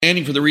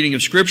standing for the reading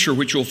of Scripture,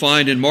 which you'll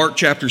find in Mark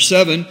chapter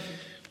 7.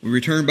 We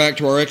return back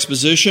to our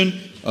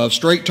exposition of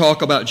straight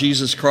talk about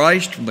Jesus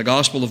Christ from the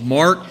Gospel of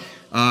Mark.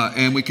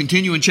 And we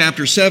continue in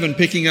chapter 7,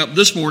 picking up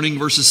this morning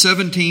verses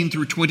 17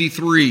 through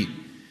 23.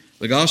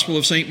 The Gospel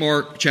of St.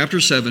 Mark chapter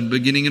 7,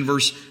 beginning in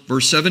verse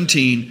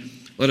 17.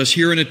 Let us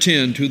hear and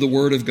attend to the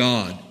Word of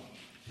God.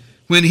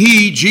 When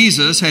he,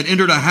 Jesus, had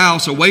entered a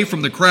house away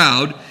from the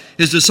crowd,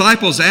 his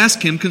disciples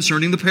asked him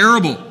concerning the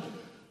parable.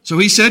 So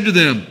he said to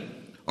them,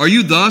 "Are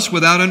you thus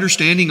without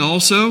understanding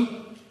also?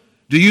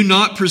 Do you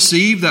not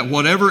perceive that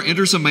whatever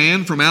enters a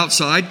man from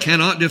outside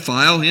cannot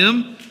defile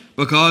him,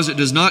 because it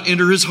does not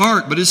enter his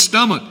heart, but his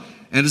stomach,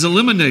 and is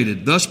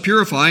eliminated, thus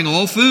purifying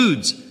all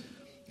foods?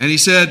 And he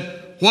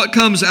said, what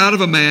comes out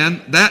of a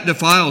man, that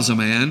defiles a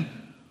man.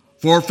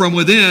 For from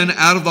within,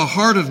 out of the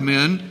heart of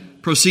men,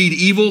 proceed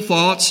evil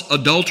thoughts,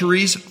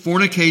 adulteries,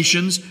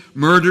 fornications,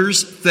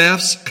 murders,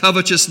 thefts,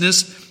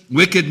 covetousness,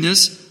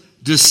 wickedness,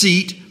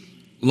 deceit,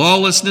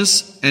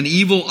 lawlessness, an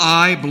evil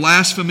eye,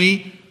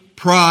 blasphemy,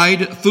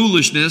 pride,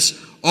 foolishness.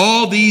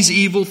 All these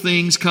evil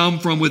things come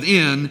from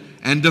within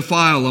and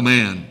defile a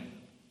man."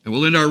 And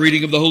we'll end our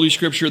reading of the Holy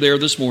Scripture there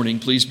this morning.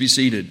 Please be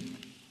seated.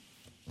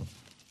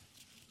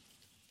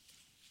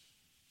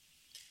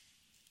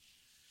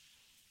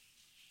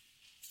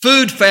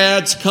 Food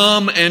fads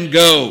come and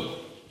go.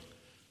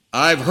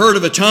 I've heard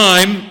of a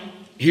time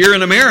here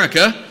in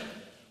America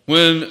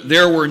when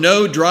there were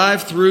no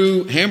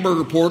drive-through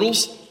hamburger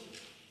portals,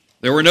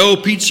 there were no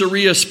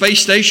pizzeria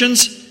space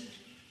stations,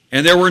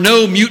 and there were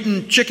no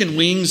mutant chicken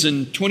wings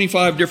in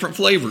 25 different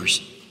flavors.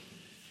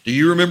 Do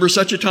you remember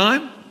such a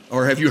time?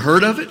 Or have you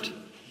heard of it?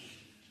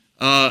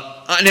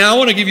 Now, I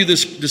want to give you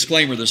this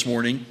disclaimer this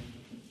morning.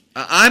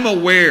 I'm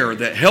aware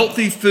that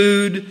healthy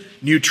food,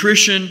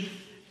 nutrition,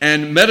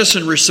 and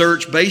medicine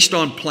research based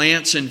on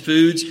plants and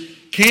foods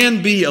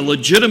can be a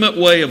legitimate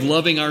way of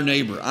loving our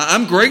neighbor.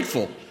 I'm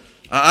grateful.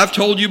 I've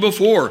told you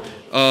before,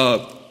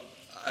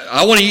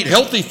 I want to eat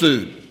healthy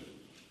food.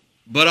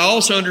 But I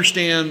also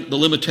understand the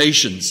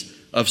limitations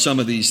of some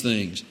of these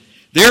things.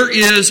 There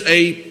is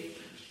a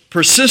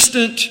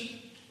persistent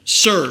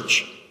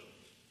search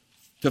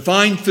to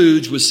find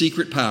foods with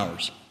secret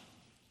powers.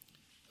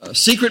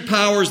 Secret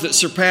powers that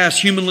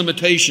surpass human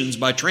limitations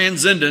by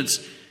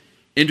transcendence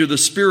into the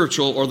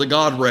spiritual or the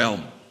God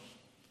realm.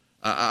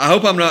 I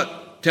hope I'm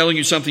not telling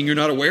you something you're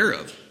not aware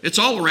of. It's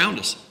all around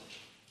us.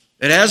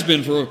 It has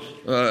been for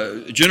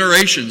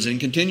generations and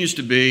continues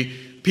to be.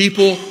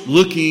 People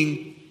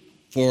looking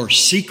for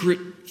secret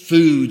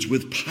foods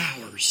with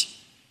powers,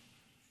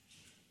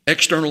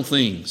 external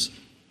things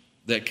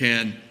that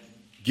can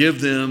give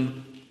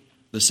them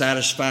the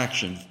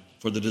satisfaction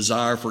for the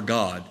desire for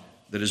God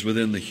that is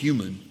within the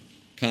human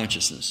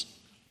consciousness.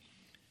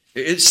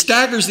 It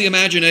staggers the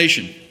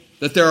imagination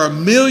that there are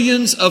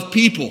millions of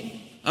people.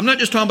 I'm not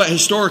just talking about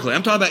historically,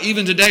 I'm talking about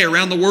even today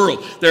around the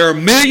world. There are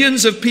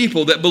millions of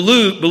people that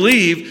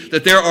believe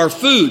that there are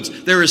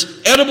foods, there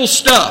is edible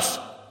stuff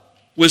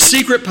with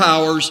secret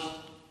powers.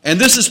 And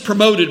this is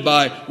promoted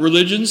by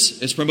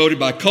religions, it's promoted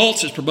by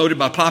cults, it's promoted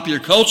by popular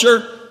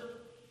culture.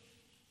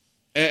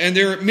 And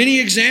there are many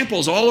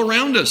examples all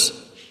around us.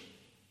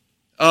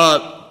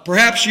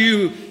 Perhaps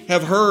you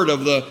have heard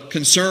of the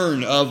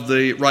concern of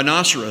the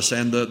rhinoceros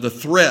and the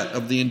threat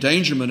of the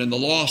endangerment and the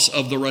loss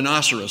of the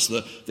rhinoceros,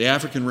 the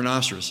African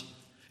rhinoceros.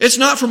 It's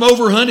not from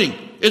overhunting,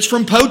 it's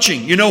from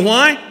poaching. You know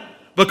why?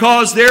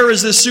 Because there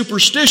is this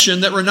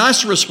superstition that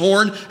rhinoceros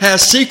horn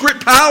has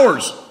secret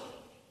powers.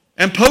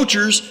 And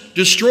poachers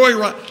destroy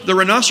the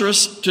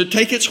rhinoceros to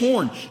take its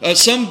horn.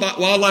 Some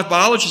wildlife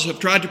biologists have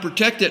tried to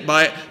protect it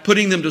by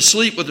putting them to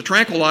sleep with a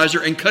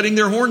tranquilizer and cutting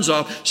their horns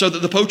off so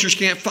that the poachers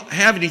can't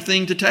have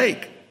anything to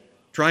take,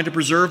 trying to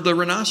preserve the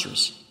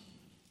rhinoceros.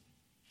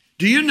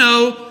 Do you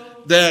know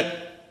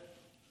that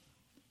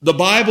the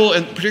Bible,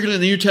 and particularly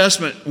in the New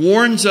Testament,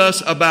 warns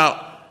us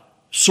about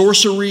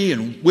sorcery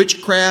and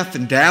witchcraft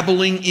and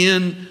dabbling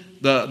in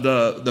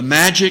the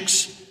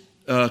magics,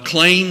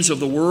 claims of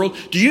the world?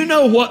 Do you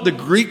know what the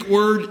Greek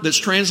word that's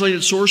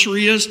translated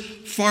sorcery is?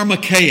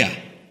 Pharmakeia,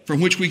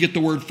 from which we get the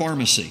word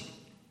pharmacy.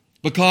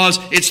 Because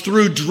it's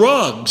through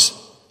drugs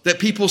that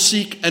people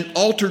seek an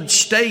altered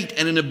state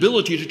and an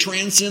ability to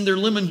transcend their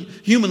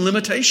human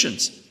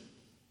limitations.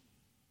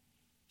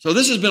 So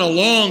this has been a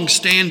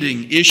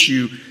long-standing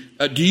issue.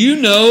 Do you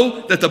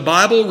know that the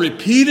Bible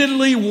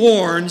repeatedly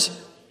warns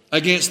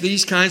against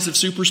these kinds of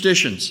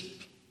superstitions?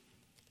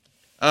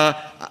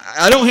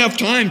 I don't have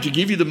time to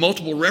give you the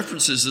multiple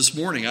references this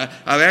morning.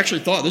 I've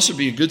actually thought this would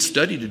be a good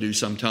study to do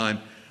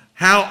sometime.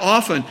 How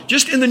often,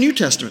 just in the New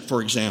Testament,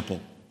 for example,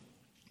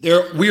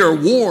 we are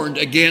warned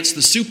against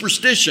the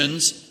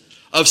superstitions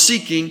of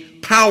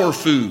seeking power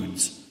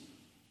foods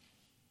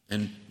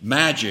and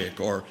magic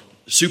or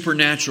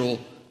supernatural,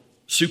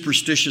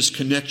 superstitious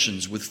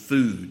connections with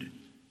food.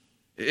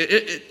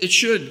 It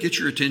should get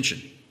your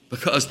attention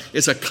because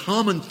it's a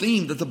common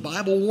theme that the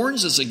Bible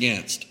warns us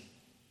against.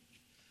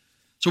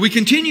 So we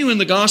continue in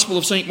the Gospel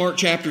of St. Mark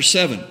chapter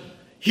 7.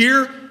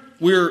 Here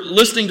we're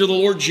listening to the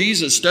Lord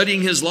Jesus,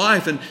 studying His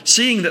life and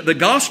seeing that the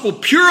Gospel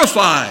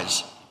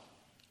purifies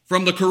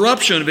from the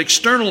corruption of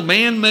external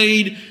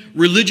man-made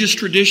religious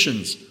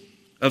traditions,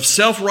 of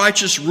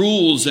self-righteous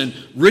rules and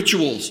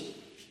rituals.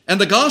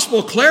 And the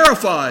gospel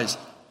clarifies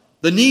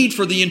the need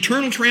for the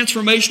internal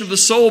transformation of the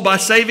soul by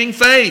saving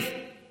faith.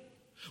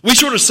 We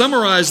sort of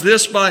summarize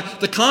this by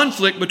the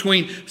conflict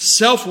between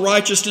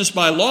self-righteousness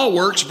by law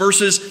works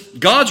versus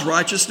God's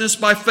righteousness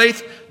by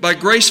faith, by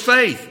grace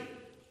faith.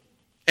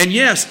 And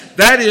yes,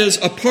 that is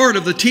a part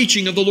of the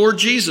teaching of the Lord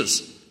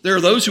Jesus. There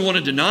are those who want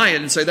to deny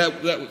it and say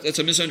that's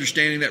a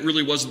misunderstanding, that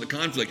really wasn't the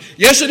conflict.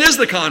 Yes, it is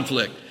the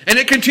conflict, and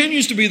it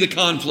continues to be the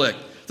conflict.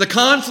 The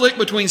conflict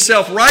between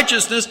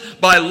self-righteousness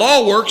by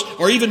law works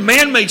or even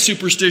man-made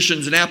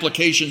superstitions and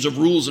applications of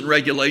rules and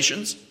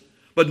regulations.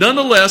 But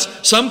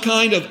nonetheless, some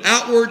kind of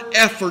outward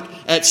effort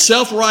at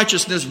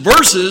self-righteousness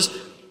versus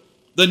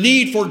the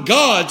need for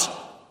God's,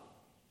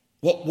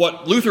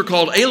 what Luther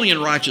called alien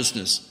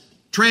righteousness,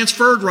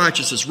 transferred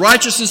righteousness,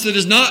 righteousness that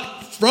is not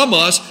from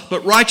us,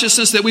 but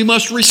righteousness that we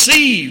must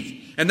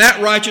receive. And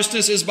that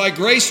righteousness is by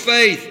grace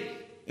faith,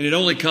 and it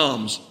only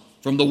comes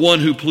from the one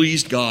who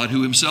pleased God,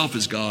 who himself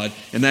is God,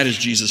 and that is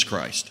Jesus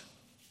Christ.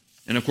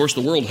 And of course,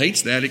 the world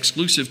hates that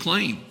exclusive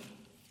claim,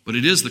 but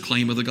it is the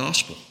claim of the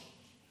gospel.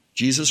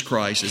 Jesus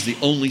Christ is the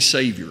only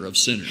Savior of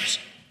sinners.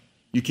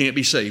 You can't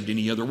be saved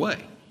any other way.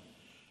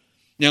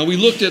 Now, we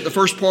looked at the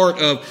first part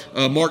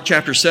of Mark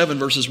chapter 7,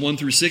 verses 1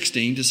 through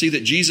 16, to see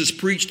that Jesus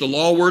preached the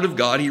law word of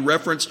God. He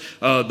referenced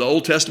the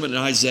Old Testament in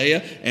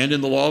Isaiah and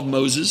in the law of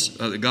Moses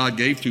that God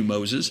gave to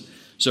Moses.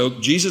 So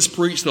Jesus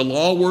preached the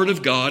law word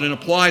of God and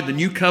applied the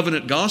new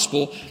covenant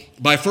gospel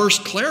by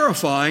first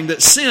clarifying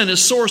that sin is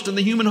sourced in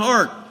the human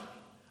heart.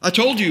 I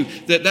told you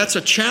that that's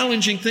a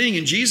challenging thing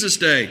in Jesus'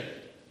 day.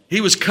 He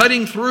was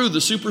cutting through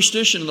the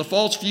superstition and the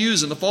false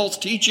views and the false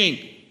teaching.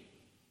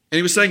 And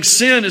he was saying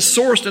sin is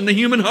sourced in the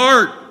human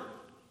heart.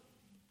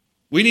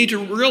 We need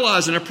to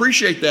realize and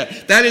appreciate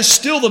that. That is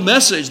still the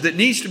message that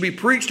needs to be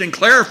preached and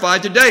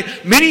clarified today.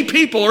 Many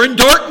people are in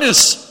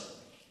darkness,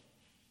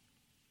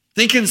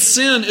 thinking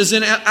sin is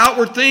in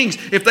outward things.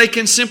 If they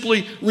can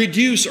simply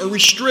reduce or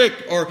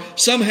restrict or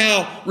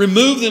somehow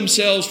remove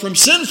themselves from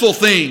sinful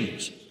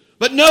things.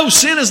 But no,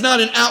 sin is not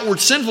an outward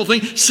sinful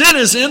thing. Sin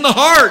is in the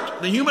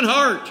heart, the human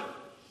heart.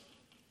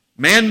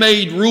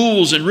 Man-made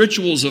rules and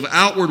rituals of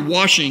outward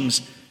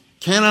washings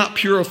cannot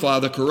purify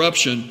the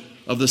corruption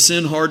of the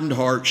sin-hardened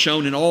heart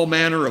shown in all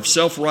manner of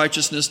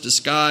self-righteousness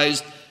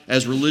disguised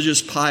as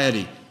religious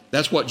piety.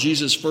 That's what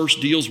Jesus first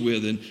deals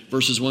with in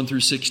verses 1 through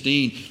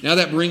 16. Now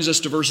that brings us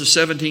to verses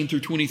 17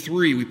 through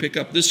 23. We pick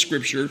up this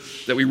scripture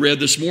that we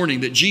read this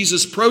morning, that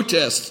Jesus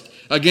protests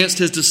against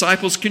his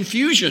disciples'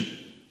 confusion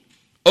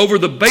over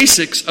the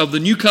basics of the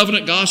new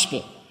covenant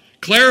gospel,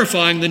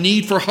 clarifying the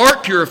need for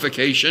heart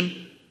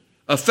purification,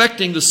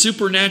 affecting the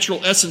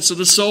supernatural essence of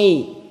the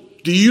soul.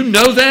 Do you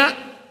know that?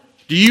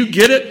 Do you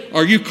get it?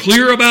 Are you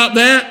clear about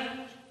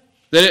that?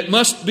 That it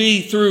must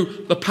be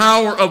through the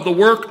power of the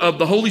work of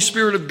the Holy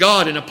Spirit of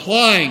God in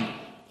applying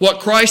what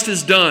Christ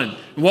has done,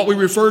 and what we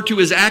refer to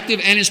as active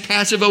and as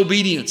passive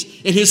obedience,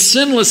 in his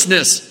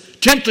sinlessness,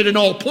 tempted in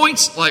all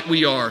points like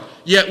we are,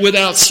 yet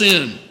without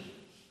sin,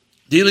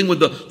 dealing with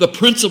the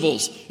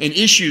principles and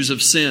issues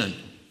of sin.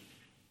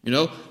 You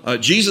know,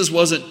 Jesus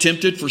wasn't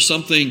tempted for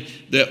something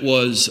that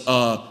was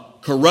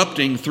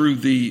corrupting through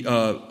the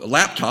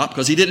laptop,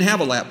 because he didn't have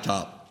a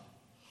laptop.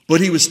 But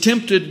he was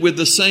tempted with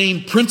the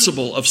same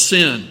principle of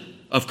sin,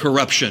 of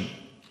corruption,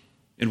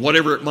 and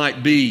whatever it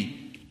might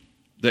be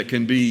that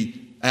can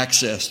be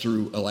accessed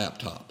through a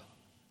laptop.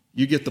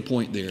 You get the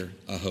point there,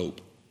 I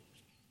hope.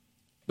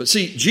 But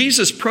see,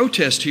 Jesus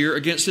protests here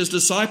against his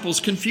disciples'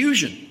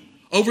 confusion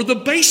over the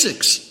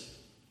basics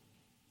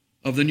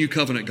of the new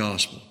covenant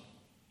gospel,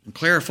 and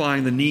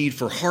clarifying the need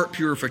for heart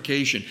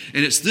purification.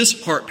 And it's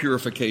this heart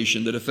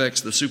purification that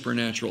affects the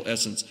supernatural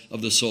essence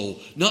of the soul,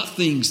 not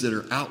things that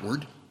are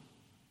outward.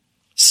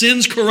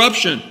 Sin's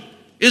corruption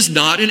is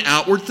not in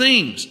outward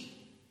things.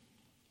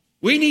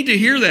 We need to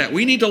hear that.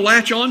 We need to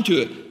latch on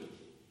to it.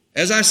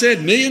 As I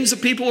said, millions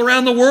of people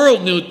around the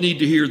world need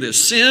to hear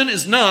this. Sin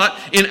is not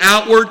in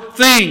outward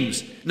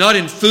things, not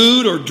in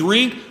food or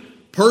drink,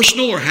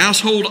 personal or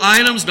household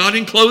items, not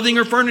in clothing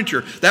or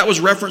furniture. That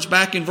was referenced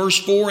back in verse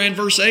 4 and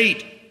verse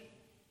 8.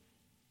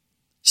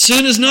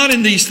 Sin is not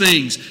in these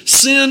things.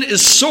 Sin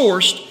is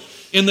sourced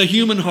in the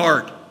human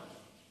heart,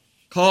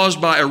 caused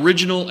by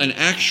original and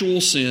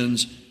actual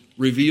sins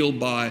revealed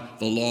by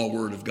the law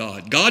word of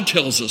God. God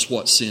tells us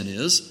what sin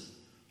is.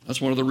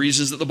 That's one of the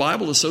reasons that the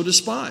Bible is so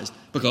despised,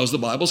 because the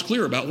Bible is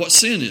clear about what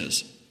sin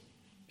is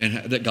and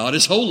that God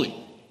is holy.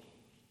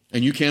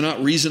 And you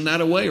cannot reason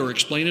that away or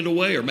explain it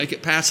away or make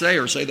it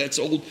passé or say that's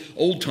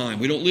old time.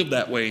 We don't live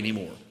that way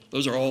anymore.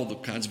 Those are all the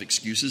kinds of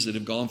excuses that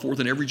have gone forth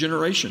in every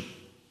generation.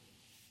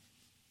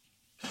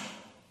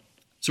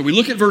 So we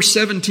look at verse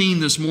 17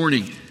 this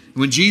morning.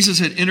 When Jesus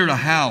had entered a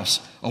house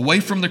away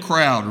from the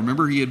crowd,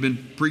 remember he had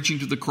been preaching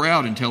to the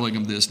crowd and telling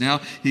them this.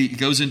 Now he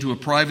goes into a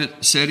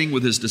private setting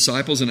with his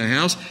disciples in a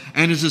house,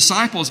 and his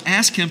disciples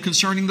ask him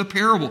concerning the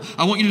parable.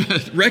 I want you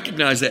to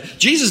recognize that.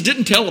 Jesus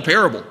didn't tell a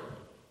parable,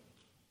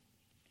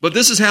 but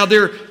this is how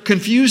they're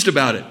confused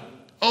about it.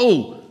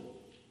 Oh,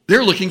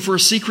 they're looking for a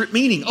secret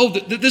meaning. Oh,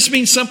 this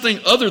means something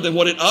other than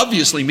what it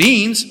obviously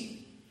means.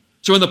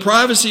 So in the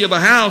privacy of a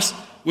house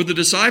with the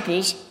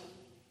disciples,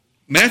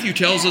 Matthew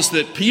tells us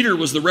that Peter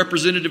was the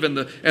representative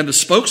and the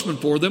spokesman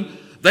for them.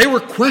 They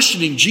were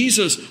questioning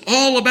Jesus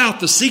all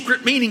about the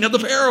secret meaning of the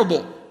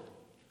parable.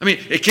 I mean,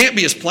 it can't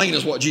be as plain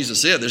as what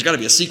Jesus said. There's got to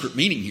be a secret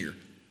meaning here.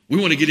 We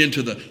want to get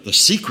into the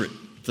secret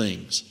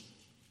things.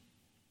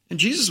 And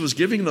Jesus was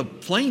giving the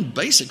plain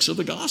basics of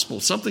the gospel,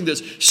 something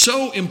that's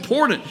so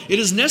important. It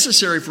is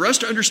necessary for us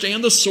to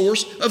understand the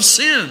source of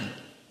sin.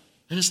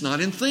 And it's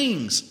not in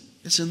things.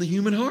 It's in the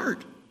human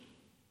heart.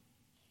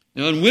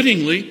 Now,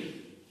 unwittingly,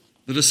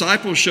 the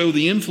disciples show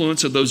the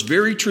influence of those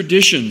very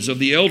traditions of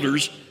the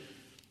elders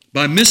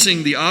by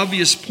missing the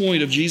obvious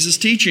point of Jesus'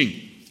 teaching.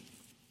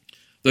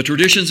 The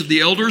traditions of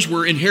the elders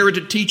were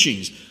inherited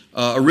teachings.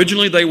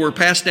 Originally, they were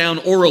passed down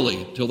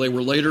orally until they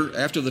were later,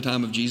 after the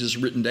time of Jesus,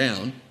 written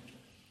down.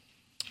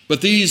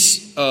 But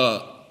these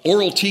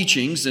oral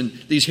teachings and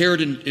these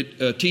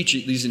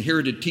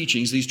inherited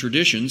teachings, these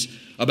traditions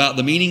about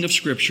the meaning of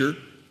Scripture,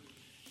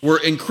 were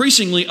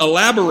increasingly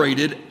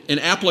elaborated in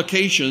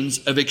applications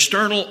of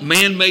external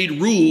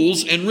man-made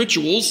rules and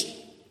rituals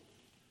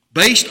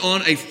based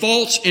on a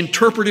false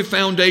interpretive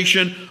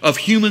foundation of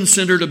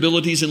human-centered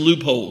abilities and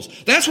loopholes.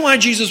 That's why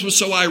Jesus was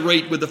so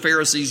irate with the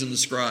Pharisees and the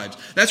scribes.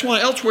 That's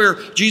why elsewhere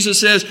Jesus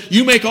says,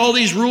 you make all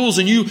these rules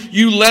and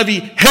you levy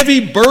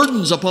heavy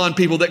burdens upon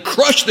people that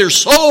crush their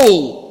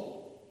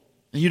soul.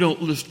 And you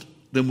don't lift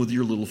them with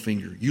your little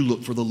finger. You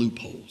look for the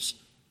loopholes.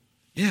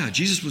 Yeah,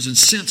 Jesus was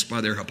incensed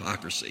by their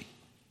hypocrisy,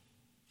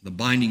 the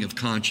binding of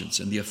conscience,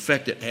 and the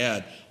effect it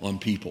had on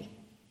people.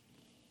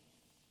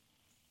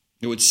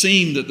 It would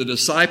seem that the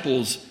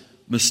disciples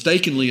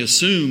mistakenly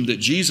assumed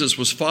that Jesus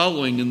was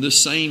following in this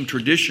same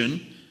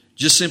tradition,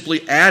 just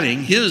simply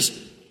adding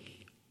his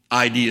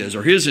ideas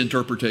or his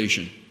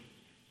interpretation,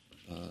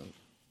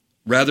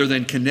 rather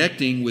than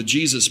connecting with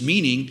Jesus'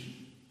 meaning,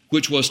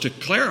 which was to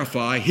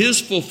clarify his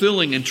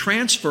fulfilling and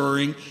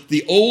transferring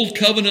the old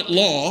covenant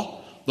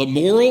law, the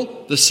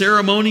moral, the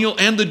ceremonial,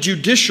 and the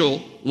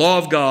judicial law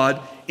of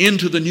God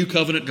into the new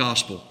covenant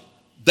gospel.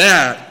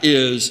 That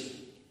is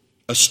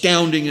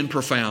astounding and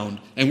profound,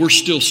 and we're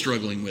still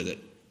struggling with it.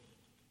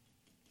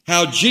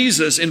 How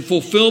Jesus, in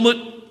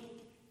fulfillment,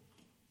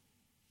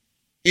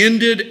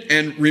 ended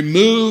and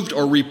removed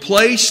or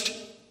replaced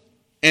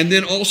and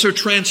then also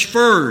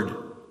transferred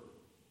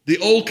the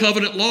old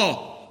covenant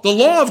law. The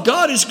law of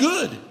God is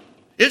good.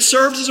 It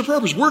serves as a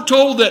purpose. We're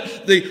told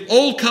that the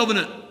old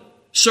covenant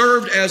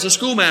served as a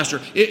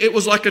schoolmaster. It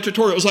was like a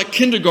tutorial. It was like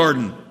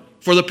kindergarten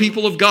for the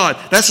people of God.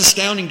 That's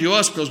astounding to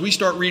us because we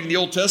start reading the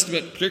Old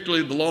Testament,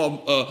 particularly the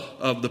law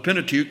of the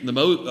Pentateuch and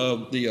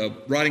the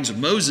writings of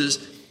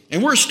Moses,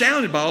 and we're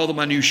astounded by all the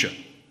minutiae.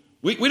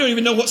 We don't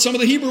even know what some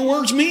of the Hebrew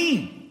words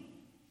mean.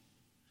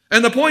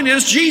 And the point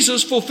is,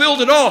 Jesus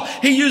fulfilled it all.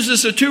 He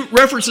uses the two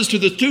references to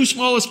the two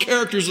smallest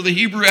characters of the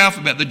Hebrew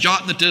alphabet, the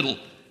jot and the tittle.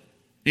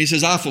 He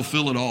says, I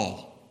fulfill it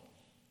all.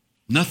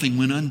 Nothing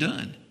went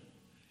undone.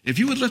 If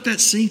you would let that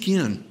sink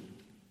in,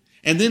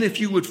 and then if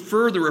you would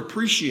further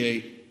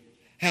appreciate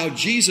how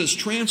Jesus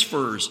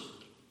transfers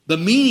the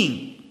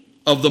meaning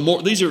of the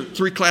moral. These are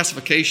three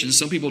classifications.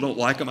 Some people don't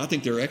like them. I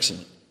think they're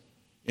excellent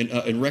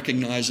in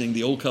recognizing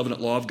the old covenant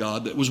law of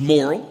God that was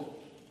moral,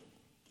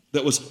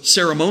 that was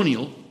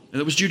ceremonial, and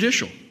that was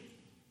judicial.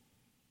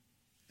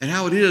 And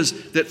how it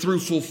is that through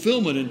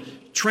fulfillment and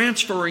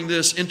transferring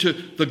this into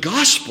the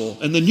gospel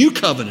and the new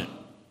covenant,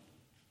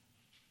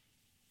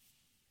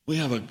 we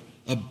have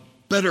a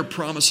better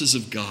promises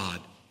of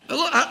God.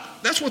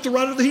 That's what the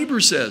writer of the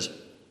Hebrews says.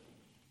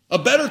 A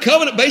better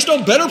covenant based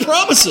on better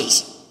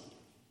promises.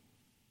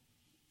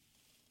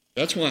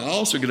 That's why I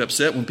also get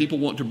upset when people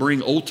want to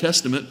bring Old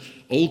Testament,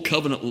 Old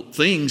Covenant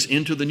things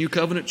into the New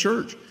Covenant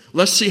church.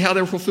 Let's see how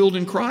they're fulfilled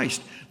in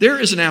Christ. There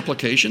is an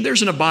application.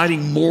 There's an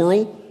abiding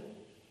moral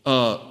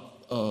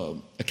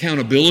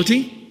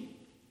accountability.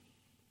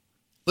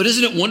 But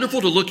isn't it wonderful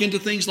to look into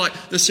things like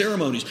the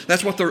ceremonies?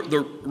 That's what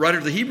the writer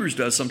of the Hebrews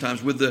does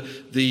sometimes with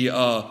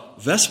the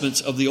vestments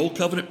of the Old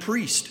Covenant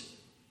priest.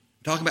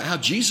 Talking about how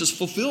Jesus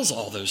fulfills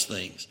all those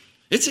things.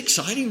 It's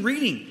exciting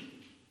reading.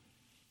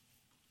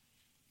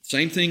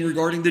 Same thing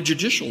regarding the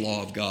judicial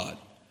law of God.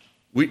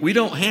 We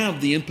don't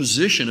have the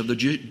imposition of the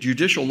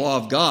judicial law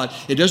of God.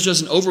 It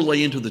doesn't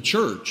overlay into the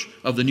church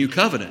of the new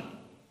covenant.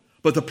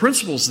 But the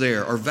principles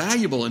there are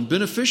valuable and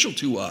beneficial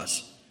to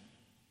us,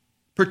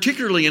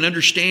 particularly in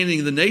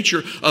understanding the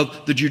nature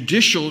of the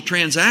judicial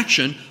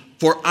transaction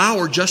for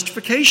our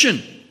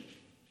justification.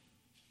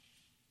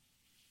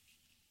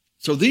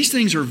 So these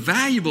things are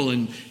valuable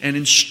and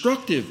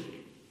instructive,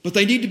 but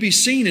they need to be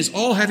seen as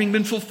all having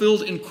been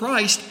fulfilled in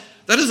Christ.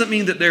 That doesn't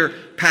mean that they're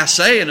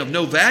passé and of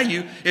no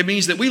value. It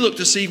means that we look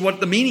to see what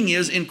the meaning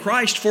is in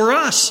Christ for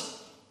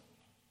us.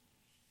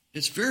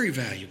 It's very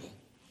valuable.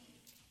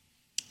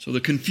 So the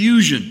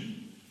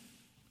confusion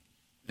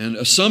and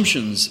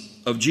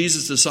assumptions of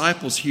Jesus'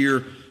 disciples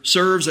here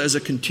serves as a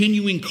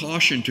continuing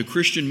caution to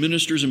Christian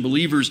ministers and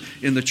believers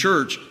in the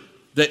church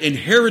that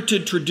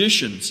inherited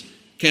traditions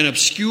can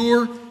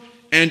obscure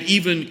and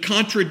even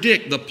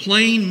contradict the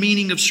plain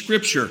meaning of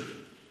Scripture,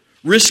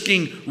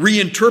 risking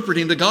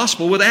reinterpreting the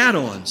gospel with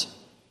add-ons.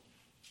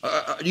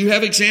 Do you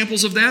have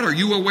examples of that? Are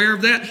you aware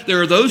of that?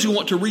 There are those who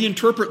want to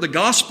reinterpret the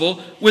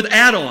gospel with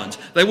add-ons.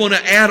 They want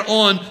to add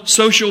on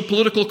social,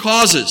 political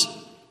causes.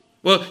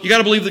 Well, you got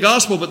to believe the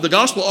gospel, but the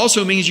gospel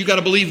also means you got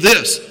to believe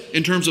this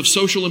in terms of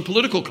social and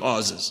political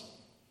causes.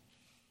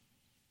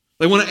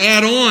 They want to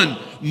add on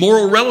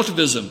moral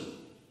relativism.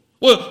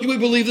 Well, we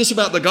believe this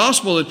about the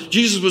gospel, that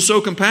Jesus was so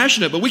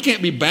compassionate, but we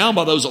can't be bound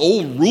by those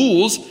old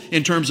rules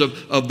in terms of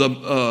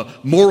the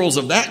morals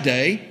of that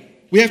day.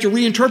 We have to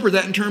reinterpret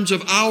that in terms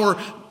of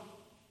our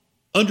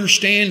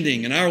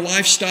understanding and our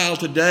lifestyle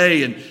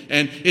today.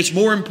 And it's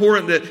more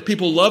important that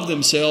people love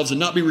themselves and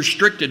not be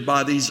restricted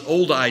by these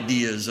old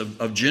ideas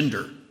of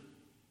gender.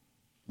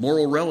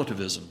 Moral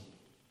relativism,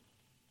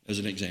 as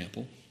an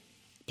example.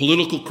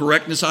 Political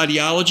correctness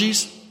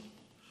ideologies.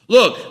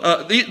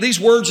 Look, these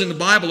words in the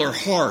Bible are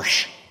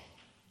harsh.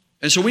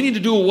 And so we need to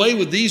do away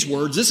with these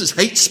words. This is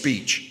hate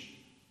speech.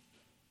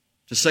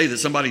 To say that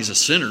somebody's a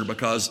sinner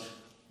because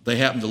they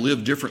happen to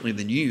live differently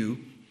than you,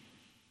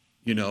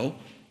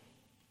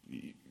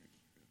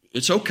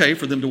 it's okay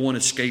for them to want to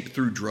escape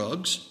through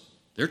drugs.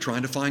 They're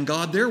trying to find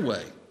God their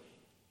way.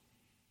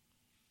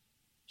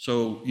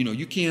 So,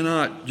 you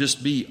cannot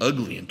just be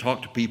ugly and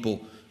talk to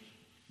people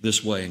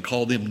this way and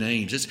call them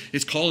names.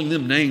 It's calling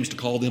them names to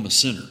call them a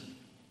sinner,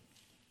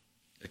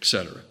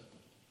 etc.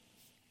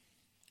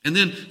 And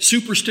then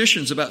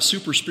superstitions about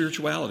super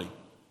spirituality.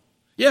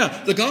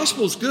 Yeah, the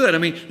gospel is good. I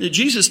mean,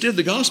 Jesus did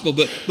the gospel,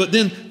 but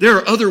then there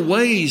are other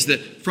ways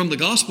that from the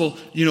gospel,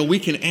 we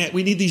can add.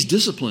 We need these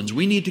disciplines.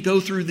 We need to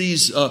go through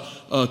these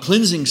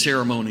cleansing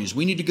ceremonies.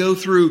 We need to go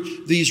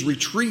through these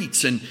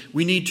retreats, and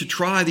we need to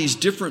try these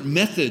different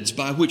methods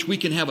by which we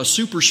can have a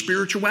super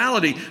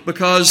spirituality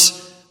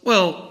because,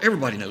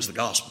 everybody knows the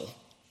gospel.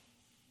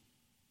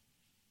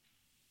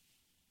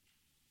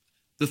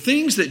 The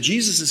things that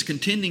Jesus is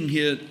contending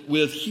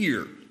with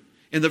here,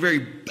 in the very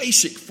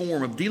basic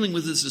form of dealing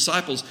with his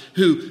disciples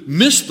who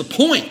missed the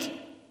point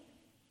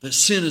that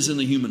sin is in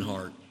the human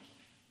heart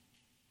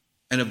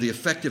and of the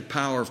effective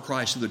power of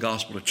Christ through the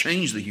gospel to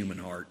change the human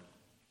heart.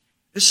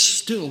 It's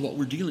still what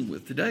we're dealing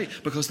with today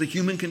because the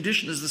human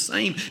condition is the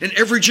same in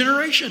every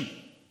generation.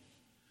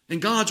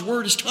 And God's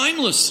word is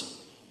timeless.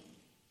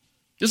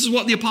 This is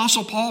what the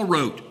Apostle Paul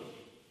wrote.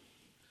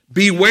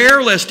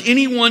 Beware lest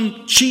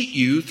anyone cheat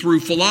you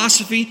through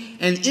philosophy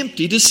and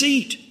empty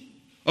deceit,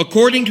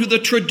 according to the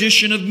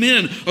tradition of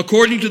men,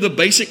 according to the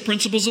basic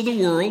principles of the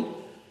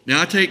world.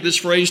 Now I take this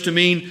phrase to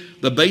mean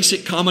the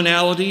basic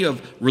commonality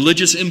of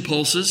religious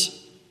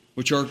impulses,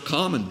 which are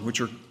common,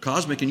 which are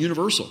cosmic and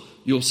universal.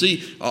 You'll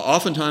see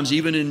oftentimes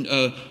even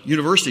in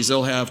universities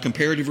they'll have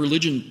comparative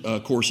religion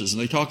courses,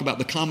 and they talk about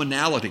the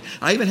commonality.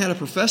 I even had a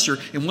professor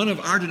in one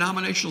of our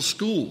denominational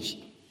schools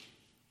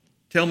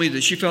tell me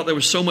that she felt there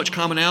was so much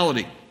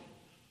commonality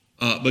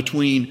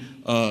between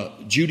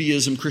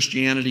Judaism,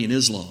 Christianity, and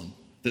Islam,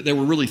 that there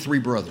were really three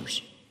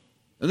brothers.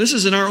 And this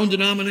is in our own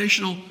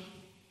denominational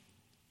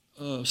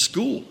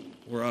school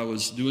where I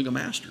was doing a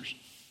master's.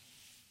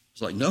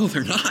 It's like, no,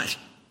 they're not.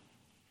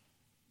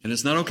 And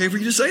it's not okay for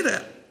you to say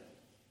that.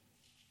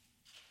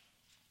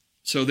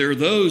 So there are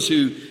those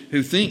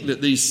who think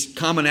that these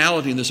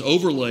commonality and this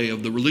overlay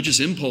of the religious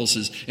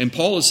impulses, and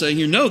Paul is saying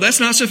here, no, that's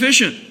not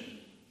sufficient.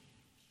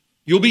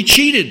 You'll be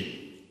cheated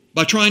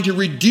by trying to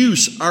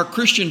reduce our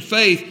Christian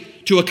faith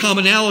to a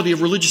commonality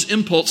of religious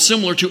impulse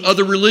similar to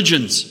other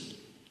religions.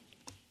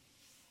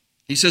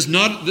 He says,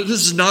 this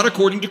is not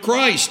according to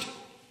Christ.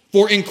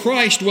 For in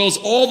Christ dwells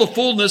all the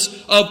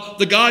fullness of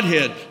the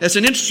Godhead. That's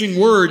an interesting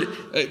word.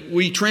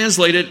 We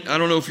translate it, I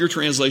don't know if your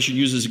translation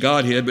uses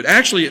Godhead, but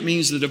actually it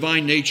means the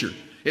divine nature.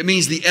 It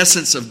means the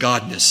essence of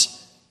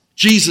Godness.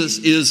 Jesus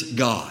is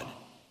God.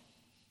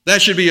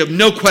 That should be of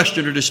no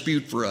question or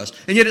dispute for us.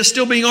 And yet it's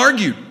still being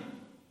argued.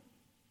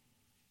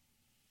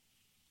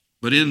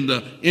 But in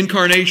the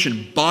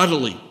incarnation,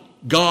 bodily,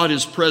 God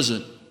is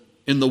present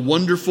in the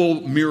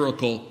wonderful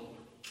miracle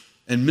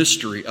and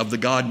mystery of the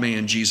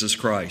God-man, Jesus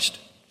Christ.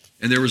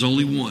 And there was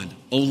only one,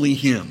 only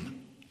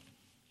Him.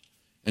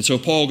 And so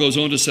Paul goes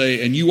on to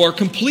say, and you are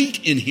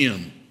complete in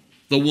Him,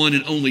 the one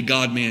and only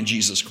God-man,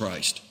 Jesus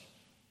Christ.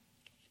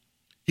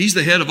 He's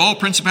the head of all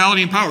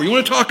principality and power. You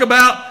want to talk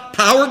about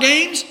power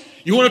games?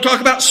 You want to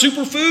talk about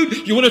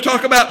superfood? You want to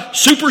talk about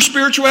super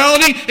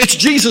spirituality? It's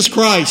Jesus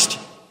Christ.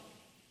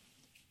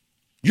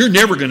 You're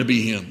never going to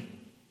be Him.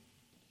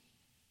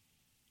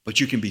 But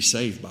you can be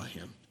saved by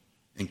Him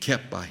and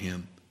kept by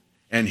Him.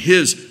 And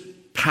His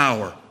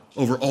power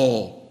over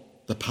all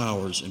the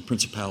powers and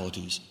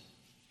principalities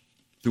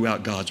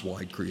throughout God's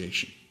wide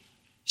creation,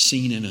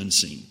 seen and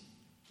unseen.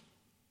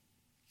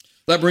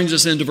 That brings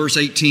us into verse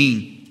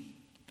 18.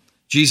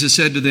 Jesus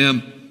said to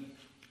them,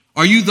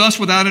 are you thus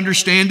without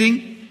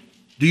understanding?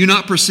 Do you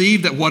not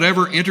perceive that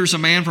whatever enters a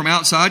man from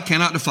outside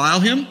cannot defile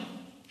him?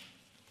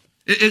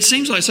 It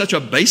seems like such a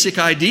basic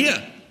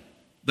idea.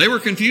 They were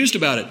confused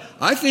about it.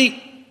 I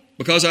think,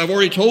 because I've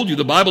already told you,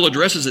 the Bible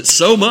addresses it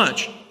so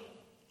much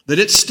that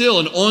it's still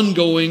an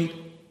ongoing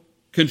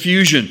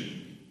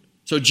confusion.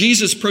 So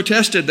Jesus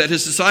protested that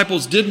his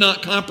disciples did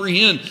not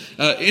comprehend.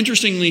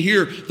 Interestingly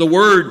here, the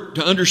word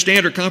to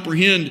understand or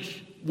comprehend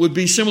would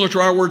be similar to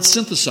our word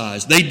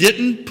synthesize. They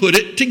didn't put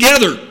it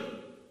together.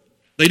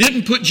 They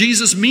didn't put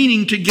Jesus'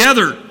 meaning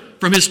together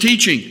from his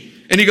teaching.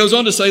 And he goes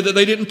on to say that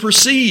they didn't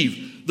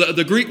perceive.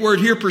 The Greek word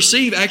here,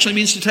 perceive, actually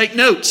means to take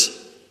notes.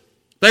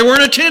 They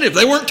weren't attentive.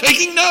 They weren't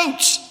taking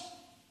notes.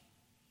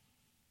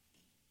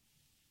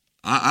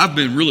 I've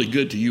been really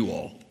good to you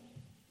all.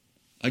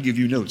 I give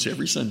you notes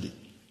every Sunday.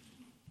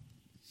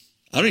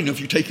 I don't even know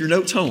if you take your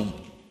notes home.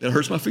 That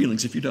hurts my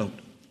feelings if you don't.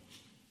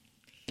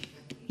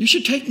 You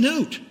should take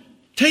note.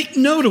 Take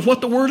note of what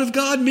the Word of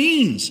God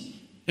means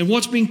and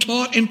what's being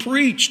taught and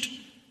preached.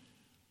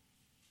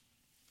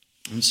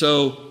 And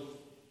so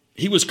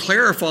he was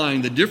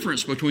clarifying the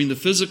difference between the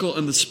physical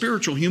and the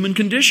spiritual human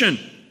condition.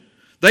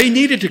 They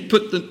needed to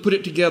put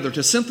it together,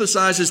 to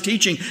synthesize his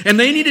teaching, and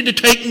they needed to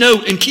take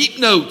note and keep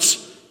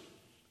notes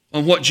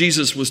on what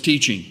Jesus was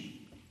teaching.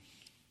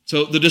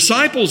 So the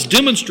disciples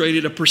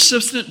demonstrated a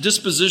persistent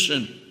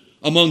disposition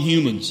among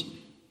humans.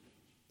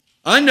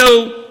 I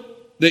know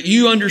that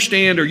you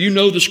understand or you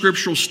know the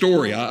scriptural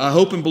story. I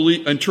hope and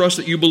believe and trust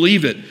that you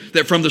believe it.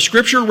 That from the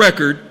scripture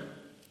record,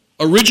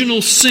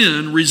 original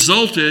sin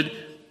resulted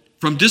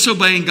from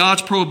disobeying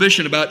God's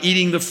prohibition about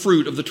eating the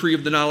fruit of the tree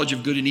of the knowledge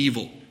of good and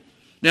evil.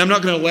 Now, I'm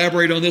not going to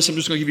elaborate on this. I'm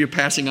just going to give you a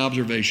passing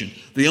observation.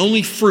 The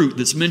only fruit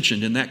that's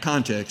mentioned in that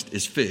context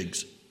is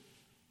figs,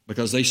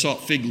 because they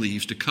sought fig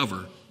leaves to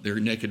cover their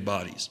naked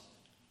bodies.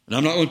 And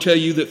I'm not going to tell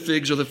you that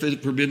figs are the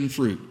forbidden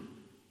fruit,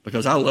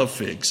 because I love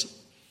figs.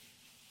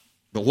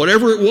 But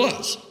whatever it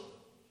was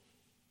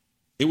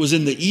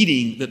in the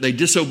eating that they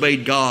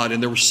disobeyed God,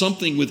 and there was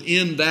something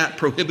within that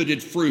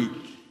prohibited fruit.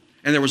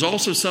 And there was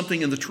also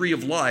something in the tree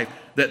of life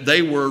that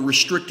they were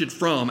restricted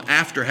from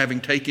after having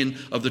taken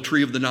of the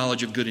tree of the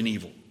knowledge of good and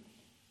evil.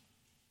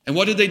 And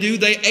what did they do?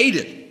 They ate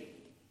it.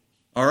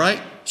 All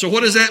right? So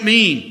what does that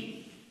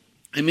mean?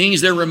 It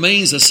means there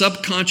remains a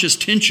subconscious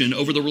tension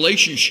over the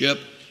relationship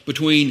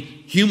between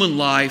human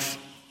life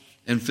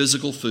and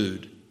physical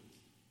food.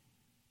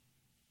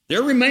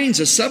 There remains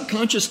a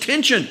subconscious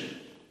tension.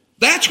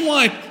 That's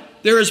why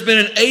there has been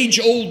an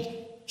age-old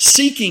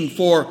seeking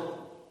for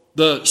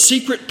the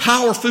secret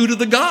power food of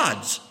the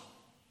gods.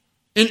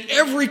 In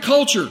every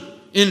culture,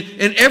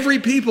 in every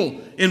people,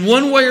 in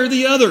one way or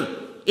the other.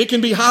 It can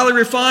be highly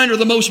refined or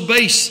the most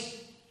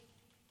base.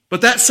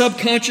 But that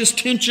subconscious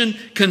tension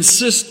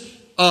consists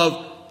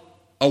of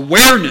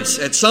awareness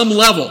at some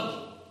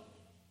level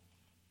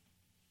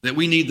that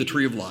we need the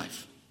tree of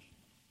life.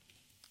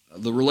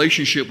 The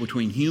relationship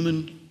between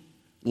human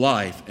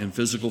life and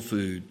physical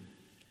food,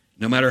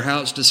 no matter how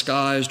it's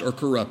disguised or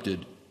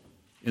corrupted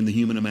in the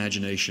human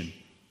imagination.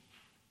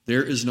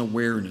 There is an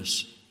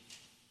awareness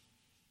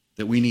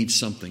that we need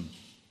something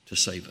to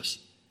save us.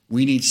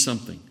 We need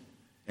something.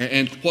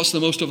 And what's the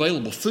most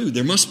available? Food.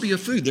 There must be a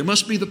food. There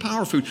must be the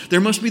power food. There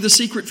must be the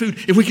secret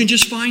food. If we can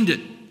just find it.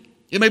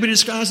 It may be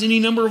disguised in any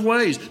number of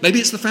ways. Maybe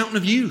it's the fountain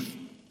of youth.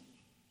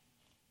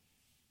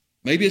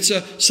 Maybe it's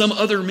some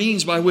other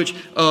means by which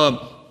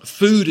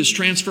food is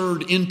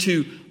transferred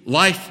into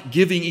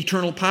life-giving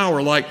eternal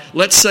power. Like,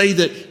 let's say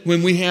that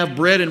when we have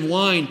bread and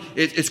wine,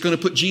 it's going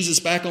to put Jesus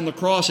back on the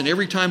cross, and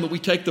every time that we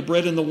take the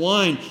bread and the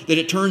wine, that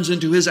it turns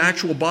into his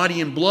actual body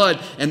and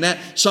blood, and that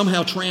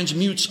somehow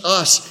transmutes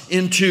us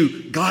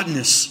into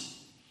godness.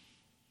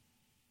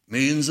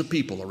 Millions of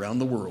people around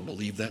the world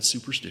believe that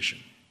superstition.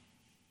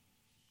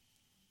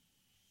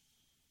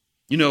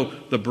 You know,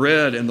 the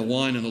bread and the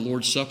wine in the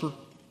Lord's Supper,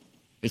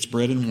 it's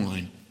bread and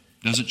wine.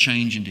 It doesn't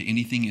change into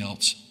anything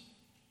else.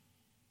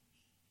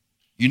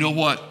 You know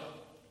what?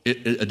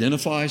 It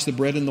identifies the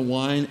bread and the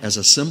wine as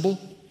a symbol?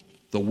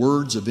 The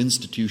words of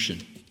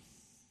institution.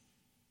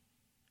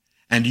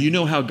 And do you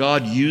know how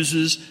God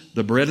uses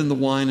the bread and the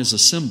wine as a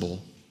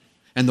symbol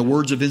and the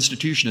words of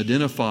institution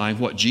identifying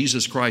what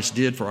Jesus Christ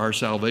did for our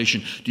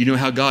salvation? Do you know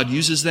how God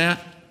uses that?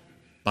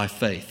 By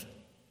faith.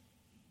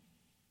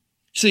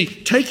 See,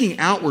 taking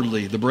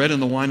outwardly the bread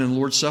and the wine in the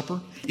Lord's Supper,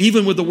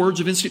 even with the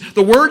words of institution,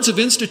 the words of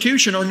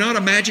institution are not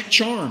a magic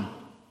charm.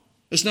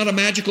 It's not a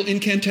magical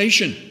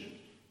incantation.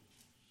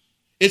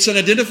 It's an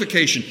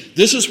identification.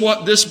 This is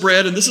what this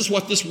bread and this is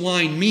what this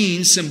wine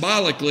means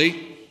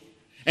symbolically,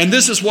 and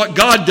this is what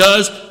God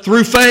does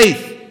through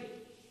faith.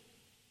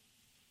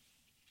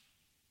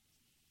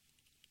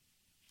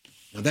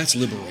 Now that's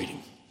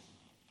liberating.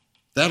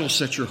 That'll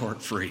set your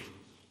heart free.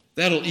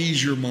 That'll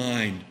ease your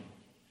mind.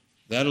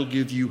 That'll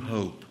give you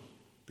hope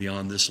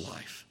beyond this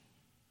life.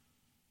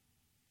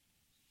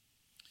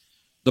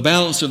 The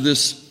balance of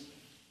this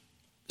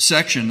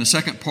section, the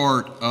second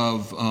part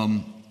of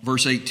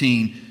verse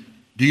 18,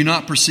 do you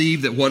not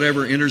perceive that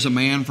whatever enters a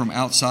man from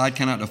outside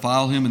cannot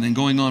defile him? And then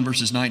going on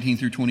verses 19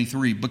 through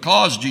 23,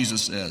 because,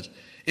 Jesus says,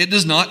 it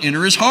does not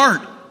enter his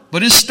heart,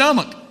 but his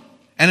stomach,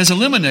 and is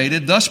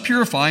eliminated, thus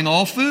purifying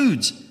all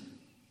foods.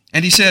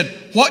 And he said,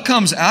 what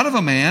comes out of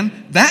a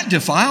man, that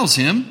defiles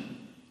him.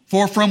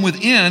 For from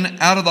within,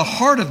 out of the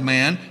heart of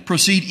man,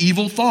 proceed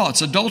evil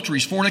thoughts,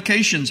 adulteries,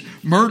 fornications,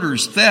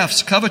 murders,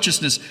 thefts,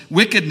 covetousness,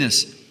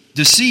 wickedness,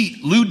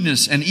 deceit,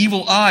 lewdness, an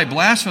evil eye,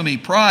 blasphemy,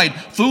 pride,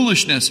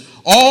 foolishness.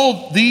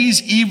 All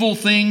these evil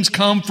things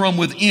come from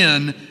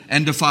within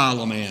and defile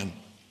a man.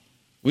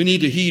 We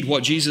need to heed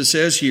what Jesus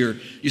says here.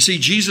 You see,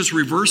 Jesus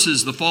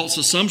reverses the false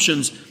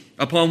assumptions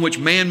upon which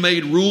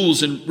man-made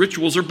rules and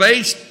rituals are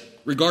based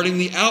regarding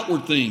the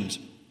outward things,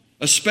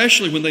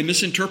 especially when they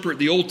misinterpret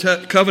the Old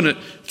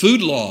Covenant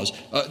food laws.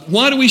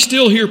 Why do we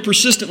still hear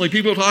persistently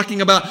people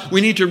talking about we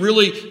need to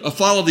really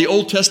follow the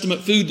Old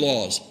Testament food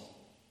laws?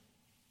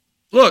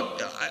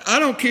 Look, I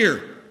don't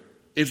care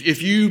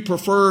if you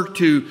prefer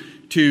to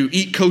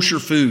eat kosher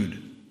food.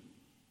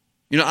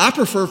 You know, I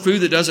prefer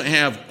food that doesn't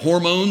have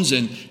hormones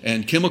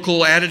and chemical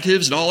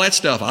additives and all that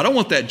stuff. I don't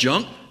want that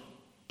junk.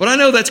 But I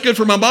know that's good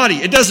for my body.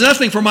 It does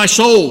nothing for my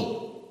soul.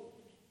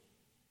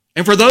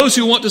 And for those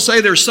who want to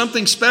say there's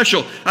something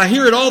special, I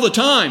hear it all the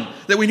time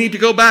that we need to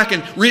go back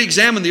and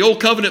re-examine the Old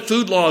Covenant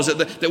food laws,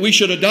 that we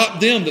should adopt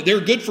them, that they're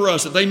good for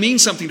us, that they mean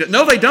something.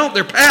 No, they don't.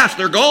 They're past.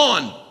 They're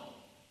gone.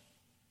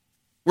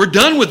 We're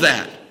done with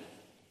that.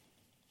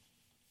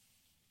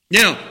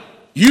 Now,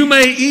 you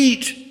may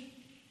eat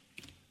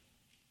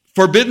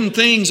forbidden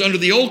things under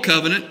the Old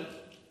Covenant.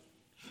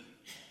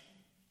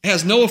 It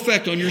has no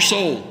effect on your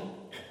soul,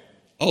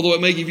 although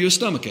it may give you a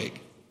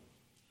stomachache.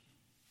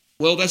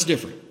 Well, that's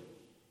different.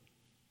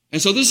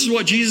 And so this is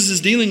what Jesus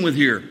is dealing with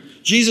here.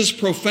 Jesus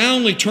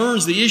profoundly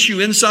turns the issue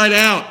inside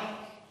out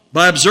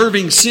by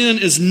observing sin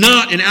is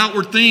not in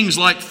outward things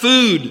like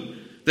food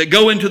that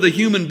go into the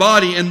human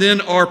body and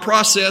then are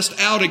processed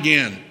out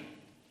again.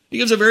 He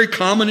gives a very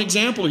common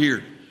example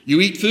here.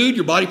 You eat food,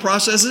 your body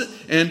processes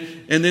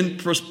it, and then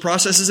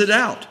processes it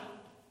out.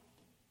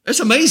 It's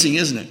amazing,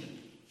 isn't it?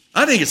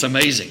 I think it's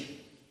amazing.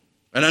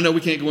 And I know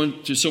we can't go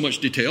into so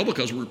much detail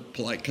because we're a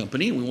polite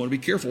company and we want to be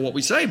careful what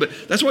we say, but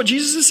that's what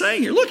Jesus is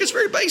saying here. Look, it's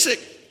very basic.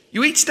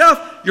 You eat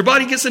stuff, your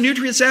body gets the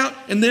nutrients out,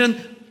 and then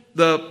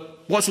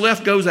what's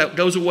left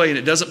goes away and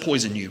it doesn't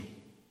poison you.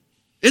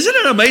 Isn't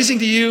it amazing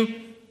to you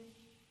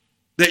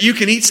that you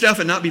can eat stuff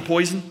and not be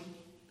poisoned?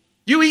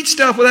 You eat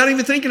stuff without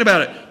even thinking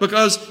about it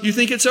because you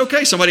think it's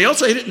okay. Somebody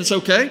else ate it and it's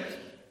okay.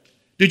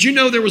 Did you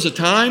know there was a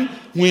time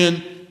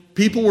when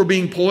people were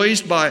being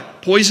poisoned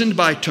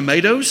by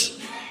tomatoes?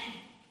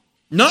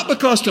 Not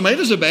because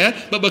tomatoes are bad,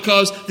 but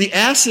because the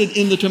acid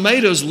in the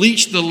tomatoes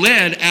leached the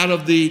lead out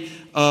of the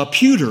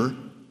pewter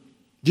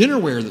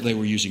dinnerware that they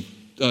were using.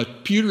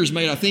 Pewter is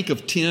made, I think,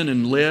 of tin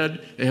and lead.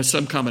 It has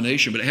some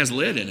combination, but it has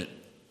lead in it.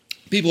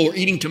 People were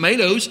eating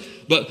tomatoes,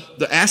 but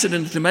the acid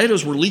in the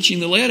tomatoes were leaching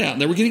the lead out,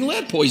 and they were getting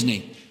lead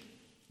poisoning.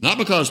 Not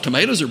because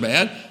tomatoes are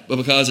bad, but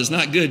because it's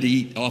not good to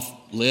eat off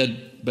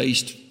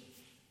lead-based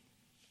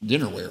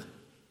dinnerware.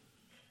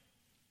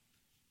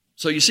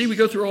 So you see, we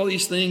go through all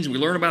these things, and we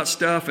learn about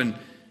stuff, and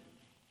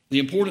the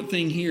important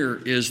thing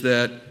here is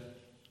that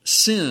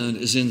sin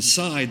is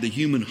inside the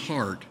human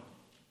heart,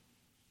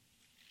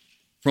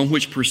 from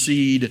which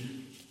proceed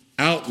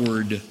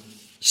outward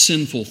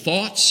sinful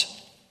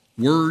thoughts,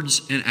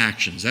 words, and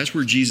actions. That's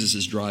where Jesus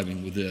is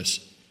driving with this.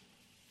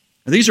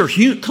 And these are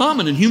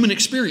common in human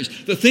experience.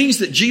 The things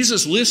that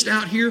Jesus lists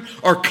out here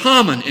are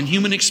common in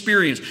human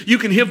experience. You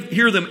can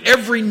hear them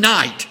every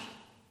night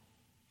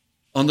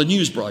on the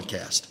news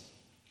broadcast.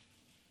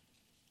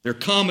 They're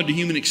common to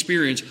human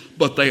experience,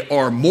 but they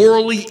are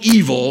morally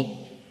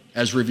evil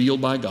as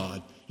revealed by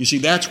God. You see,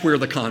 that's where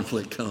the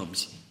conflict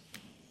comes.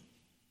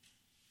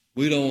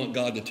 We don't want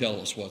God to tell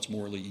us what's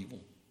morally evil.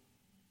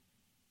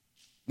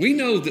 We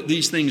know that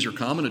these things are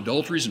common,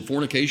 adulteries and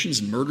fornications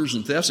and murders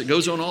and thefts. It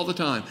goes on all the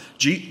time.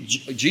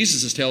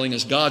 Jesus is telling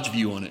us God's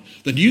view on it.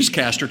 The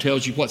newscaster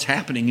tells you what's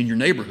happening in your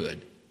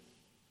neighborhood.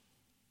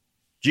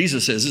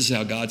 Jesus says this is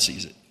how God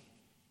sees it.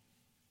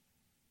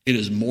 It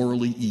is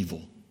morally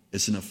evil.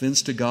 It's an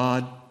offense to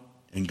God,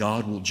 and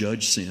God will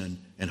judge sin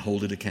and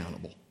hold it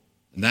accountable.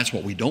 And that's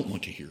what we don't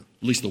want to hear.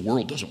 At least the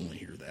world doesn't want to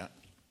hear that.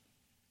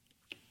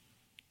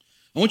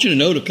 I want you to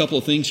note a couple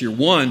of things here.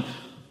 One,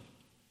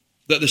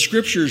 that the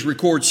Scriptures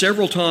record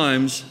several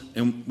times,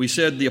 and we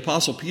said the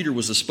Apostle Peter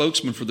was the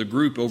spokesman for the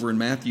group over in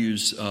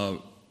Matthew's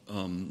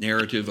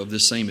narrative of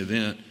this same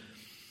event.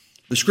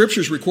 The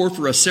Scriptures record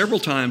for us several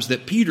times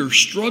that Peter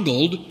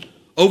struggled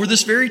over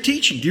this very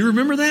teaching. Do you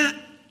remember that?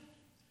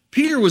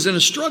 Peter was in a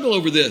struggle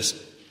over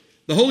this.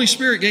 The Holy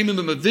Spirit gave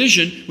him a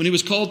vision when he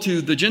was called to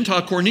the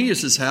Gentile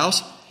Cornelius'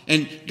 house,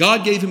 and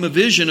God gave him a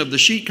vision of the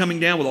sheet coming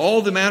down with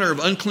all the manner of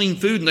unclean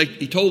food, and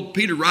he told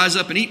Peter, rise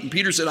up and eat. And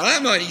Peter said,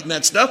 I'm not eating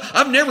that stuff.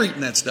 I've never eaten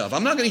that stuff.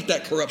 I'm not going to eat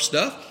that corrupt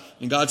stuff.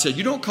 And God said,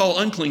 you don't call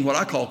unclean what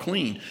I call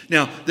clean.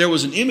 Now, there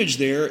was an image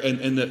there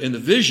in the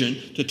vision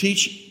to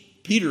teach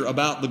Peter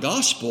about the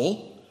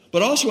gospel,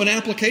 but also an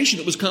application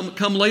that was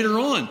come later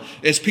on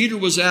as Peter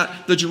was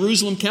at the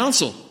Jerusalem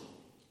Council.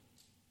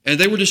 And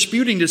they were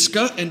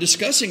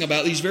discussing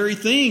about these very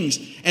things.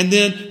 And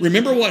then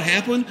remember what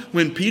happened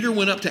when Peter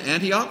went up to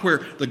Antioch, where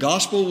the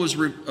gospel was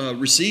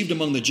received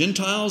among the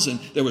Gentiles, and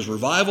there was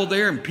revival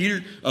there. And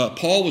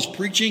Paul was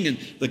preaching, and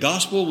the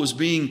gospel was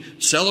being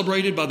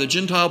celebrated by the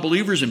Gentile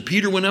believers. And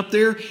Peter went up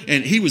there,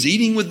 and he was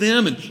eating with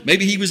them, and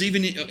maybe he was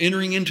even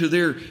entering into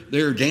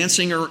their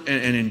dancing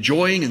and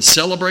enjoying and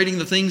celebrating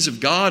the things of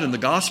God and the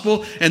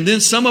gospel. And then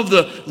some of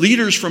the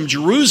leaders from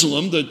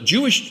Jerusalem, the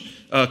Jewish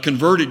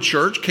converted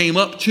church, came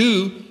up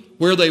to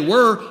where they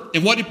were,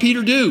 and what did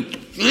Peter do?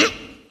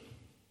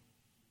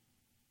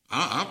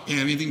 I don't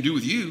have anything to do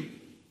with you.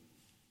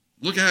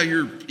 Look how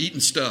you're eating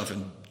stuff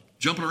and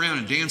jumping around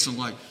and dancing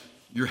like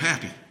you're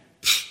happy. I'm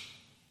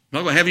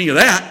not going to have any of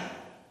that.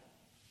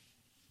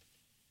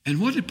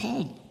 And what did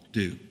Paul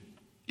do?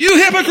 You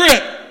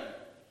hypocrite!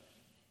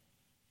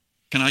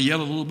 Can I yell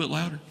a little bit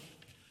louder?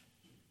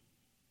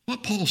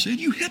 What Paul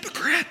said, you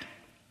hypocrite!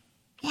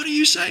 What do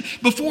you say?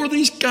 Before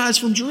these guys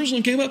from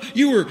Jerusalem came up,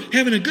 you were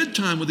having a good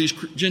time with these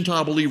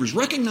Gentile believers,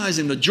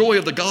 recognizing the joy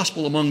of the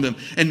gospel among them.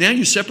 And now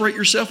you separate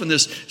yourself in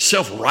this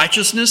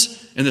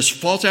self-righteousness and this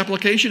false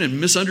application and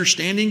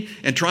misunderstanding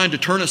and trying to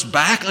turn us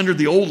back under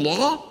the old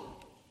law?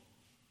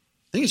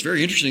 I think it's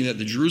very interesting that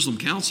the Jerusalem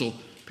council,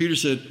 Peter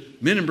said,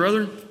 men and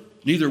brethren,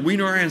 neither we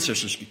nor our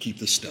ancestors could keep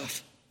this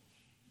stuff.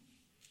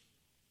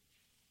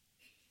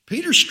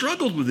 Peter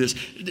struggled with this.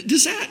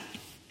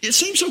 It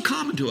seems so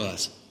common to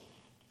us.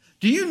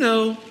 Do you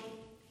know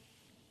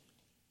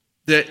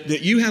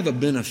that you have a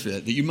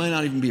benefit that you may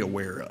not even be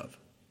aware of?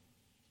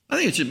 I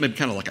think it's maybe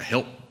kind of like a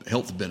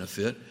health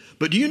benefit.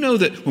 But do you know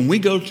that when we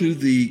go to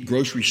the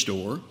grocery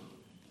store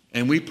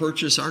and we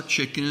purchase our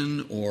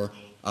chicken or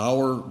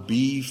our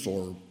beef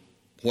or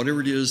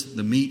whatever it is,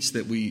 the meats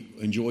that we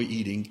enjoy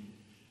eating,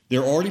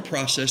 they're already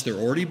processed, they're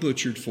already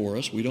butchered for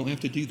us. We don't have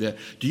to do that.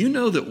 Do you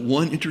know that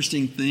one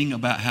interesting thing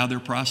about how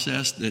they're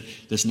processed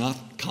that's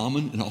not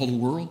common in all the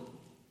world?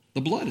 The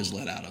blood is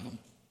let out of them.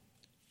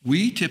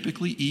 We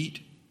typically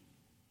eat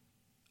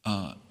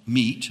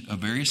meat of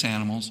various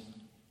animals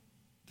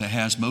that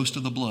has most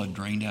of the blood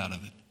drained out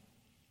of it.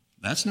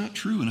 That's not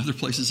true in other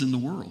places in the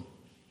world.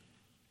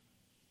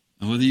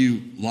 And whether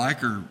you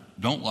like or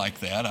don't like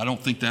that, I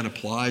don't think that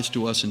applies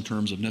to us in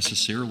terms of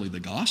necessarily the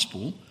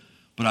gospel,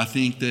 but I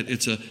think that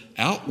it's an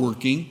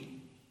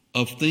outworking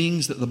of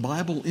things that the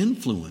Bible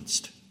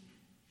influenced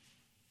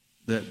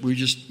that we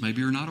just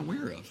maybe are not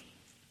aware of.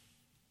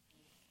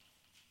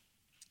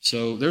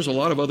 So there's a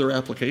lot of other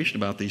application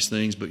about these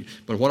things, but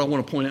what I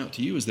want to point out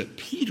to you is that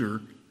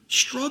Peter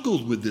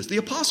struggled with this. The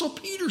Apostle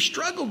Peter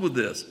struggled with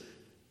this.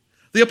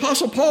 The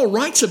Apostle Paul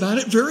writes about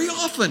it very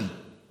often.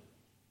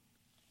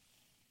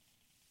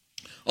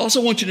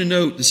 Also want you to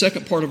note the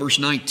second part of verse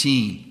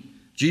 19.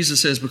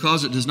 Jesus says,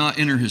 because it does not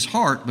enter his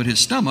heart, but his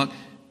stomach,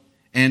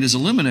 and is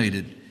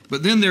eliminated.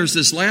 But then there's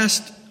this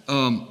last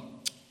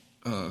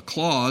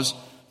clause,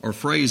 or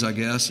phrase, I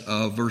guess,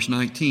 of verse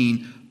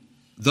 19,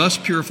 thus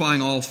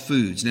purifying all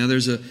foods. Now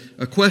there's a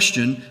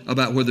question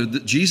about whether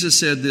Jesus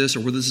said this or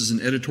whether this is an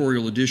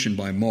editorial addition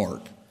by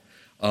Mark.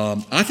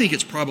 I think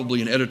it's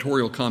probably an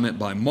editorial comment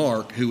by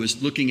Mark, who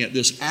is looking at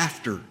this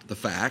after the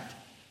fact.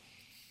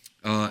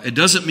 It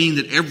doesn't mean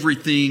that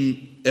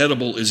everything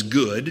edible is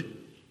good,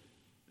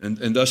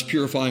 and thus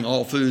purifying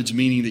all foods,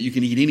 meaning that you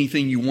can eat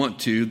anything you want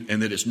to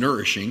and that it's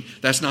nourishing.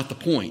 That's not the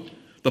point.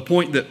 The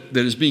point that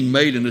is being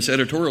made in this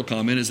editorial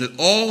comment is that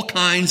all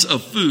kinds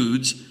of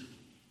foods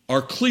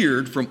are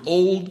cleared from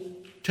Old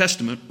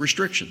Testament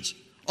restrictions.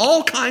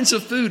 All kinds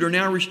of food are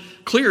now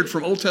cleared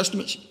from Old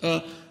Testament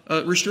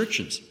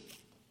restrictions.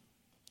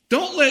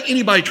 Don't let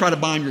anybody try to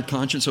bind your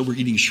conscience over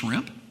eating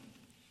shrimp.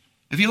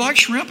 If you like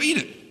shrimp, eat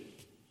it.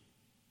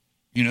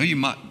 You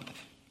know,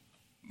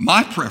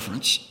 my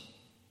preference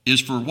is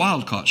for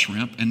wild-caught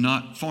shrimp and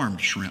not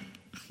farmed shrimp.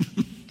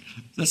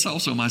 That's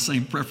also my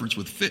same preference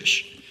with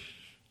fish.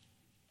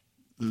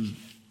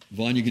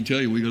 Vaughn, you can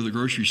tell you, we go to the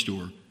grocery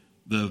store,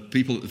 the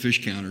people at the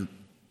fish counter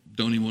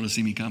don't even want to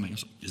see me coming.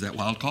 So, is that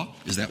wild caught?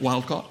 Is that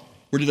wild caught?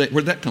 Where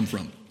did that come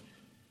from?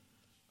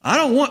 I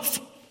don't want,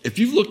 if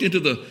you've looked into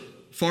the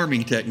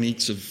farming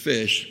techniques of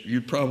fish,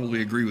 you'd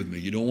probably agree with me.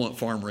 You don't want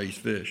farm-raised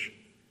fish.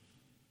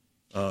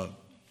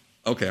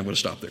 Okay, I'm going to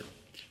stop there.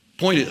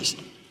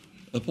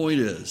 The point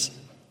is,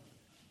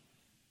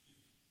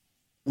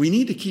 we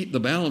need to keep the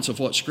balance of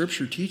what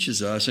Scripture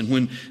teaches us. And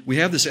when we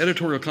have this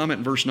editorial comment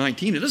in verse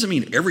 19, it doesn't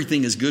mean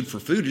everything is good for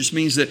food. It just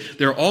means that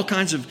there are all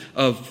kinds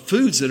of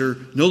foods that are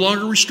no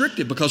longer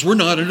restricted because we're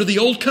not under the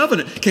old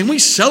covenant. Can we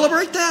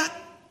celebrate that?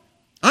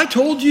 I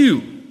told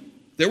you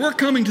that we're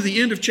coming to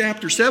the end of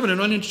chapter 7 and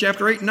on into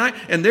chapter 8 and 9,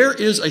 and there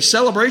is a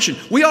celebration.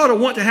 We ought to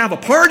want to have a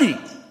party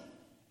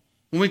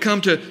when we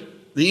come to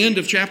the end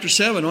of chapter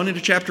 7 on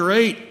into chapter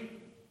 8.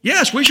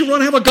 Yes, we should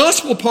want to have a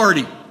gospel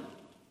party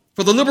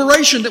for the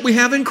liberation that we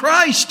have in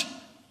Christ.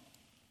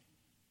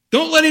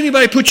 Don't let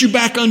anybody put you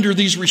back under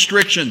these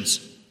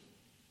restrictions.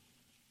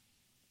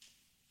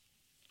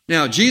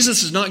 Now,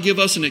 Jesus does not give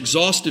us an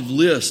exhaustive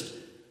list,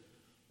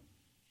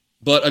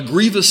 but a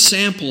grievous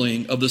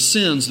sampling of the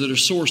sins that are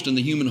sourced in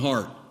the human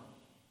heart.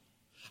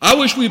 I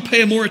wish we'd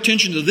pay more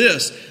attention to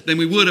this than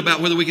we would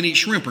about whether we can eat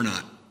shrimp or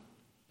not.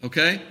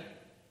 Okay?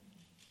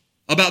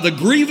 About the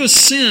grievous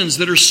sins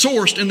that are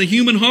sourced in the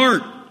human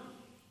heart.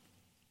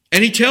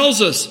 And he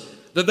tells us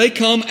that they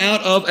come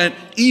out of an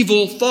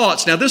evil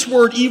thoughts. Now this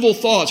word evil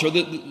thoughts, or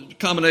the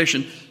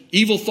combination,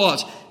 evil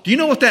thoughts, do you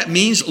know what that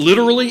means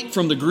literally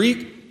from the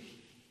Greek?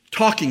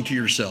 Talking to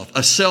yourself,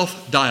 a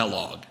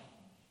self-dialogue.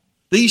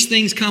 These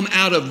things come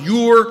out of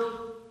your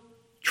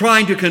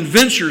trying to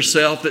convince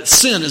yourself that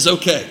sin is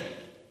okay.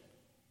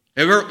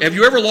 Have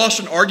you ever lost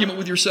an argument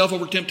with yourself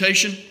over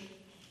temptation?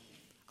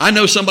 I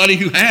know somebody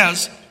who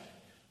has,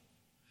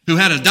 who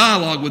had a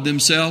dialogue with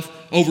themselves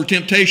over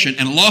temptation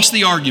and lost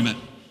the argument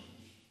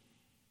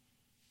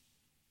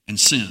and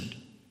sinned.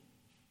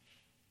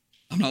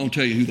 I'm not going to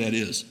tell you who that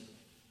is.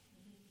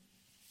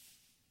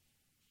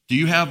 Do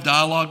you have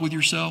dialogue with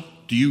yourself?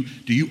 Do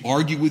you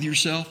argue with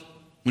yourself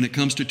when it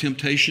comes to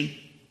temptation?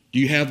 Do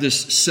you have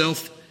this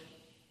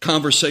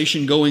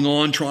self-conversation going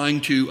on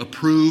trying to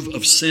approve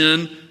of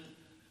sin?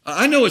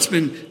 I know it's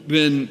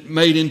been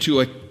made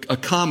into a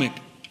comic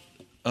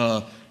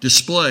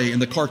display in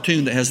the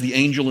cartoon that has the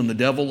angel and the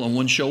devil on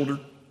one shoulder.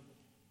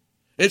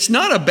 It's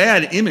not a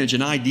bad image,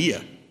 an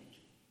idea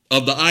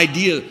of the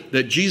idea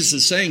that Jesus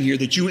is saying here,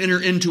 that you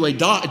enter into a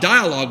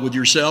dialogue with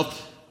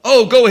yourself.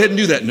 Oh, go ahead and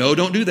do that. No,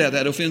 don't do that.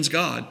 That offends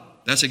God.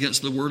 That's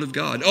against the Word of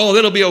God. Oh,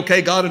 that'll be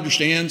okay. God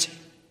understands.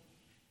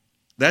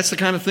 That's the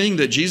kind of thing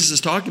that Jesus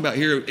is talking about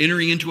here,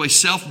 entering into a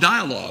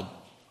self-dialogue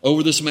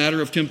over this matter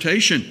of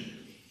temptation.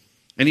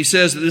 And he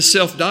says that this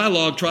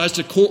self-dialogue tries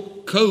to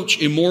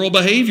coach immoral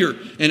behavior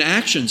and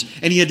actions,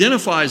 and he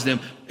identifies them.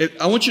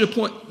 I want you to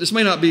point, this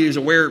may not be as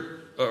aware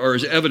or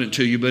as evident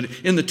to you, but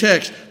in the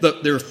text,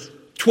 there are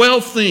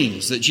 12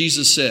 things that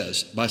Jesus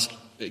says, by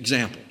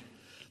example.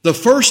 The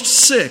first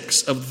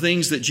 6 of the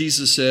things that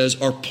Jesus says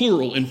are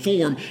plural in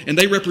form, and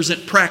they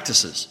represent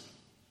practices.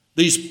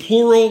 These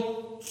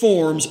plural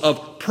forms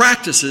of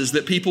practices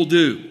that people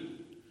do.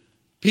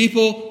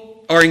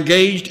 People are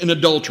engaged in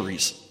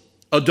adulteries.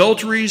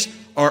 Adulteries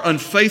are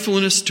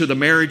unfaithfulness to the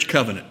marriage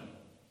covenant.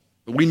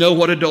 We know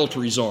what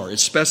adulteries are.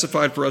 It's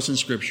specified for us in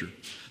Scripture.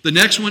 The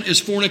next one is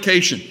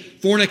fornication.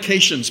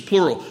 Fornications,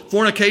 plural.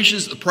 Fornication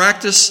is the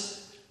practice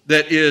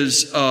that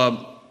is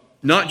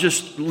not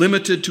just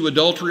limited to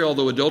adultery,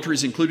 although adultery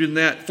is included in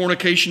that.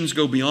 Fornications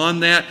go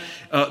beyond that.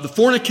 The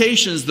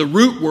fornications, the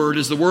root word,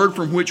 is the word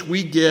from which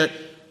we get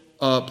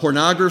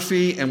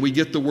pornography, and we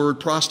get the word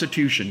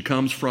prostitution.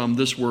 Comes from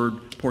this word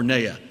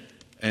porneia,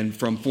 and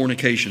from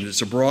fornication.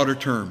 It's a broader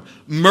term.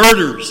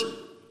 Murders.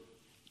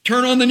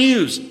 Turn on the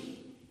news.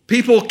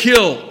 People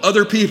kill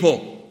other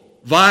people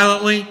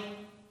violently,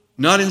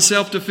 not in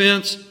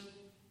self-defense.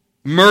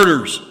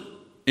 Murders.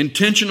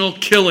 Intentional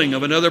killing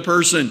of another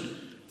person.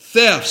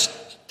 Thefts,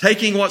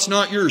 taking what's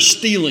not yours,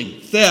 stealing,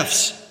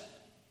 thefts,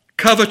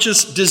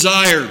 covetous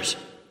desires.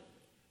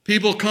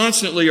 People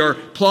constantly are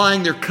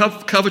plying their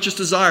covetous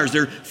desires.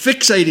 They're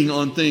fixating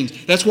on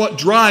things. That's what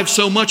drives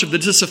so much of the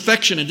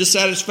disaffection and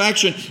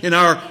dissatisfaction in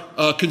our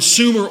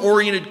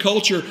consumer-oriented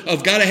culture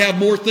of got to have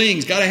more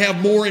things, got to have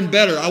more and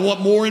better. I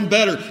want more and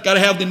better. Got to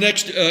have the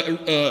next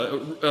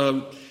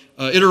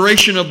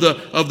iteration of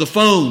the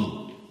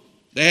phone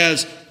that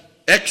has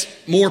X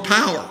more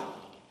power.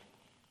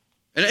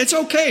 And it's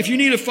okay if you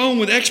need a phone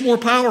with X more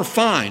power,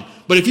 fine.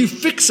 But if you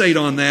fixate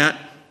on that,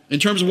 in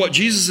terms of what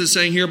Jesus is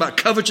saying here about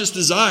covetous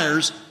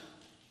desires,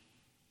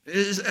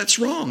 that's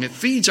wrong. It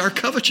feeds our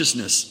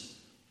covetousness.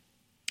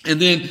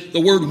 And then the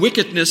word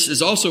wickedness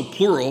is also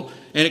plural,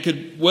 and it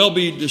could well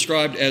be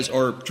described as,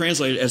 or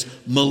translated as,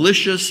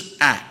 malicious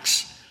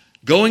acts.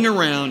 Going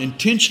around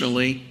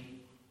intentionally,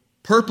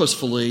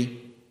 purposefully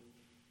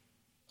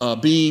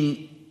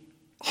being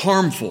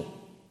harmful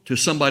to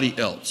somebody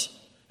else.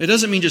 It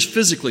doesn't mean just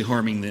physically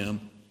harming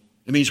them.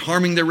 It means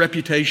harming their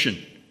reputation,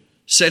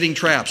 setting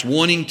traps,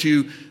 wanting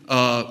to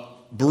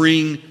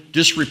bring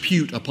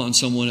disrepute upon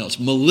someone else.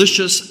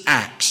 Malicious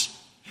acts.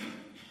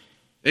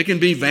 It can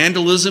be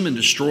vandalism and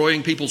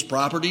destroying people's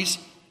properties.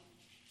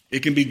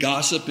 It can be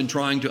gossip and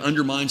trying to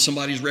undermine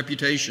somebody's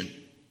reputation.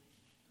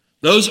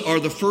 Those are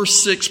the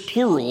first 6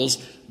 plurals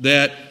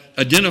that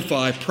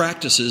identify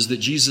practices that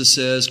Jesus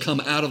says come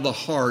out of the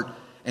heart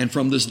and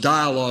from this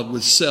dialogue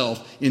with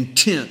self,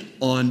 intent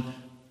on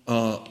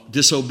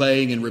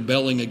disobeying and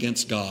rebelling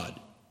against God.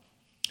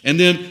 And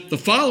then the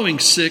following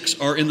 6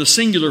 are in the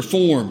singular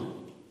form.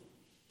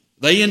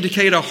 They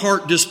indicate a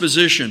heart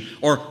disposition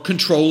or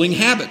controlling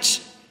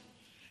habits.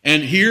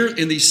 And here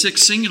in these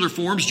 6 singular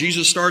forms,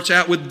 Jesus starts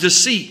out with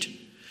deceit.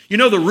 You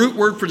know, the root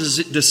word for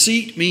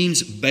deceit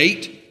means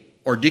bait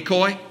or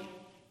decoy.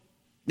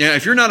 Now,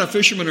 if you're not a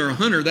fisherman or a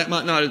hunter, that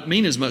might not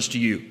mean as much to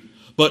you.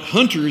 But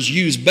hunters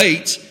use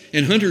baits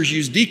and hunters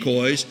use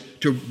decoys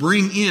to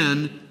bring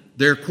in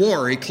their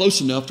quarry close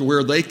enough to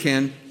where they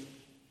can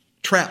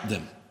trap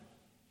them.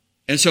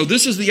 And so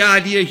this is the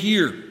idea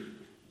here.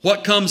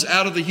 What comes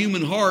out of the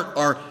human heart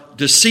are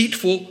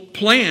deceitful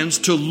plans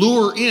to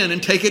lure in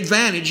and take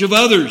advantage of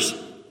others.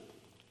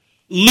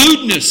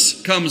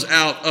 Lewdness comes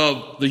out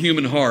of the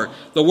human heart.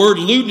 The word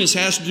lewdness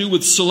has to do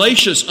with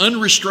salacious,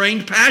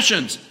 unrestrained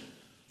passions.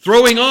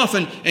 Throwing off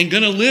and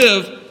going to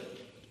live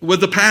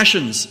with the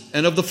passions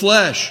and of the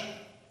flesh.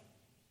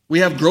 We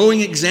have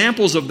growing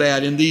examples of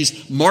that in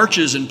these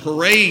marches and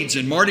parades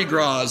and Mardi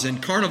Gras and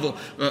Carnival.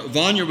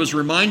 Vanya was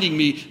reminding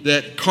me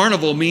that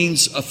Carnival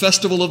means a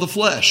festival of the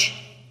flesh.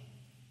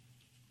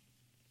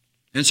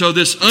 And so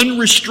this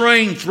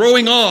unrestrained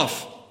throwing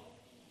off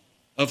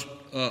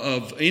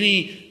of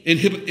any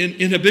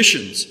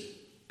inhibitions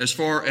as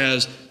far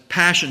as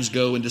passions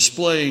go and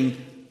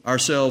displaying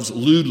ourselves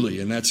lewdly,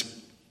 and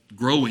that's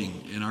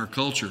growing in our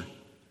culture.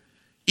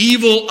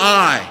 Evil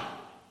eye.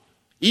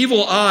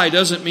 Evil eye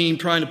doesn't mean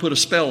trying to put a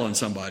spell on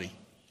somebody.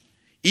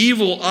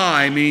 Evil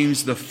eye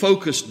means the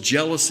focused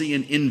jealousy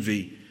and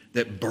envy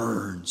that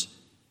burns.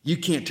 You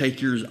can't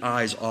take your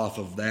eyes off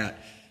of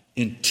that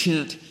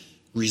intent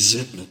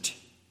resentment.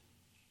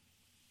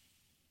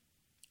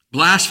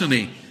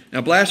 Blasphemy.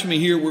 Now, blasphemy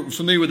here, we're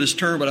familiar with this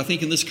term, but I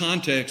think in this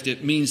context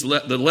it means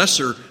the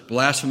lesser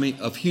blasphemy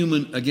of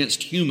human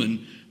against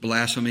human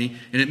blasphemy,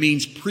 and it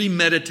means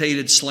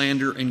premeditated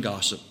slander and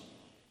gossip.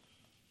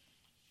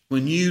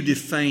 When you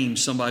defame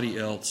somebody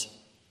else,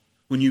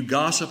 when you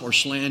gossip or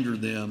slander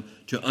them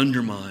to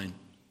undermine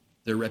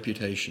their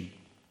reputation.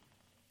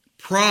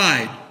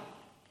 Pride.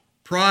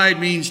 Pride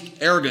means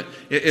arrogant.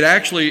 It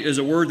actually is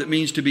a word that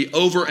means to be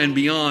over and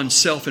beyond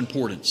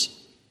self-importance.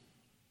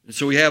 And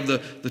so we have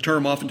the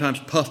term oftentimes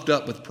puffed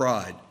up with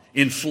pride,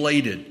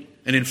 inflated,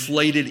 an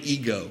inflated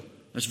ego.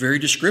 That's very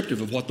descriptive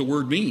of what the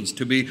word means,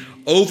 to be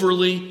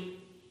overly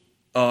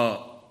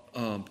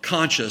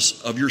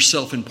conscious of your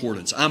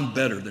self-importance. I'm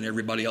better than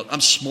everybody else.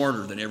 I'm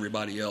smarter than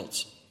everybody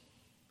else.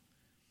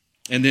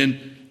 And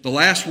then the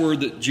last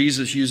word that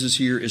Jesus uses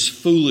here is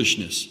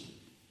foolishness.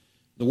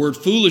 The word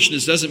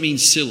foolishness doesn't mean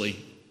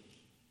silly.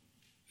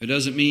 It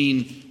doesn't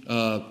mean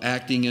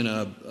acting in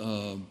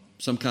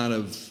some kind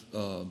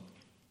of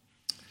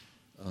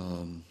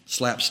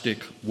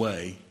slapstick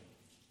way.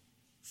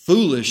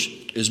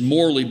 Foolish is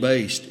morally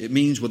based. It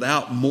means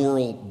without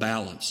moral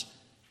balance.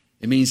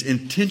 It means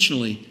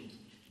intentionally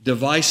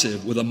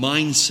divisive with a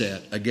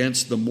mindset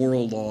against the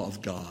moral law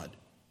of God.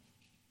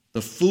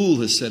 The fool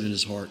has said in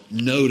his heart,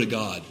 no to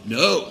God.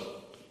 No.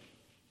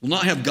 Will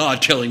not have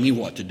God telling me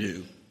what to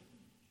do.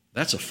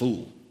 That's a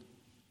fool.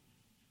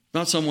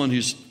 Not someone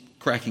who's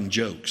cracking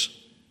jokes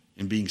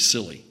and being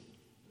silly.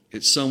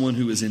 It's someone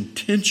who is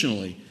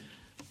intentionally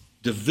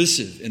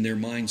divisive in their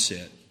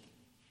mindset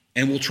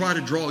and will try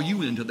to draw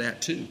you into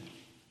that too.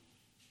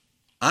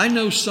 I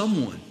know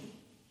someone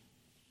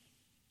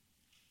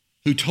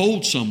who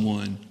told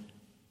someone,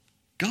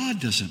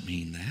 God doesn't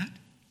mean that.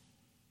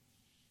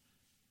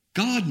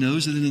 God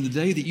knows that in the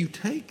day that you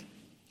take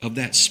of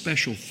that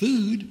special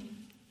food,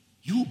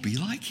 you'll be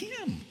like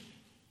him.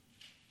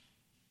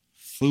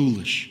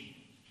 Foolish,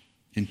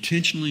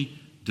 intentionally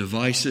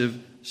divisive,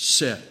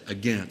 set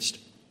against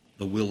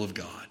the will of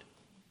God.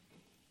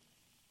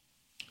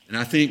 And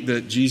I think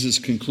that Jesus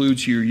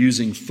concludes here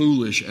using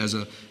foolish as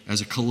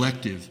a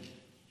collective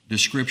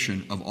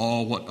description of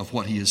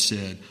what he has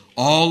said.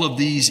 All of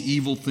these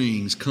evil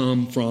things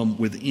come from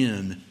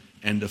within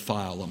and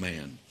defile a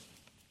man.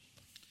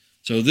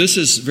 So this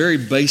is very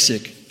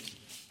basic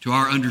to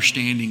our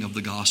understanding of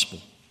the gospel.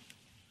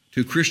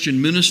 To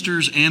Christian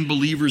ministers and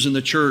believers in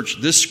the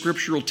church, this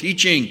scriptural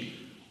teaching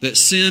that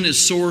sin is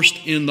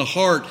sourced in the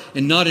heart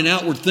and not in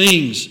outward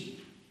things,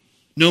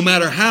 no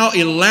matter how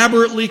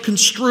elaborately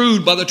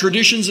construed by the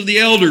traditions of the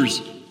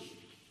elders.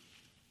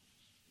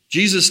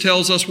 Jesus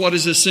tells us what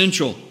is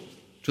essential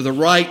to the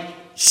right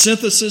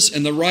synthesis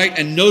and the right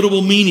and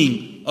notable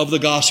meaning of the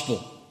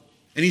gospel.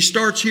 And he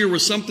starts here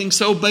with something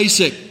so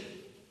basic,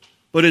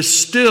 but is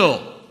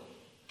still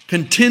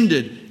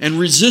contended and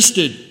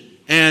resisted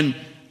and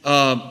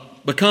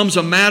becomes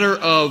a matter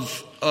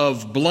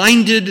of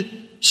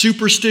blinded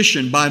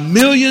superstition by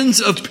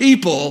millions of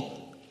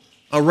people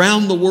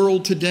around the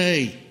world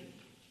today.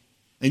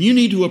 And you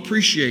need to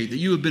appreciate that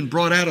you have been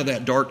brought out of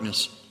that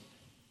darkness.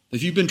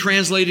 That you've been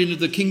translated into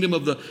the kingdom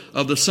of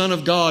the Son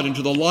of God,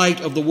 into the light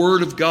of the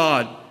Word of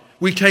God.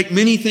 We take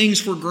many things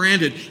for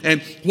granted.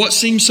 And what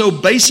seems so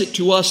basic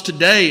to us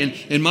today,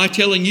 and my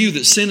telling you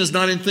that sin is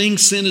not in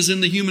things, sin is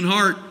in the human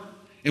heart.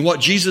 And what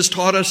Jesus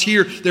taught us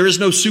here, there is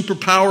no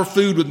superpower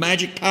food with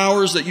magic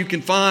powers that you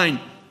can find.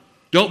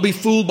 Don't be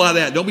fooled by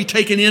that. Don't be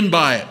taken in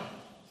by it.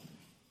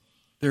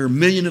 There are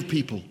millions of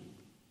people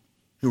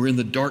who are in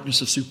the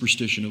darkness of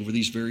superstition over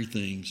these very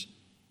things.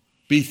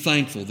 Be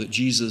thankful that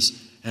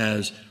Jesus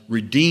has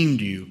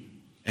redeemed you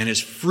and has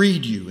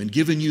freed you and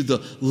given you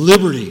the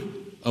liberty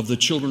of the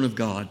children of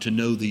God to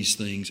know these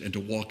things and to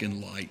walk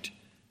in light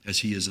as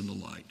he is in the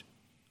light.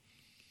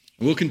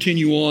 We'll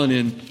continue on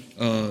in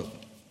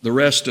the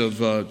rest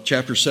of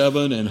chapter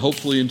 7 and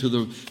hopefully into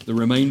the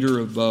remainder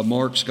of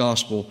Mark's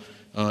gospel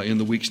in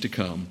the weeks to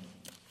come.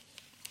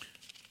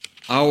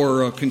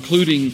 Our concluding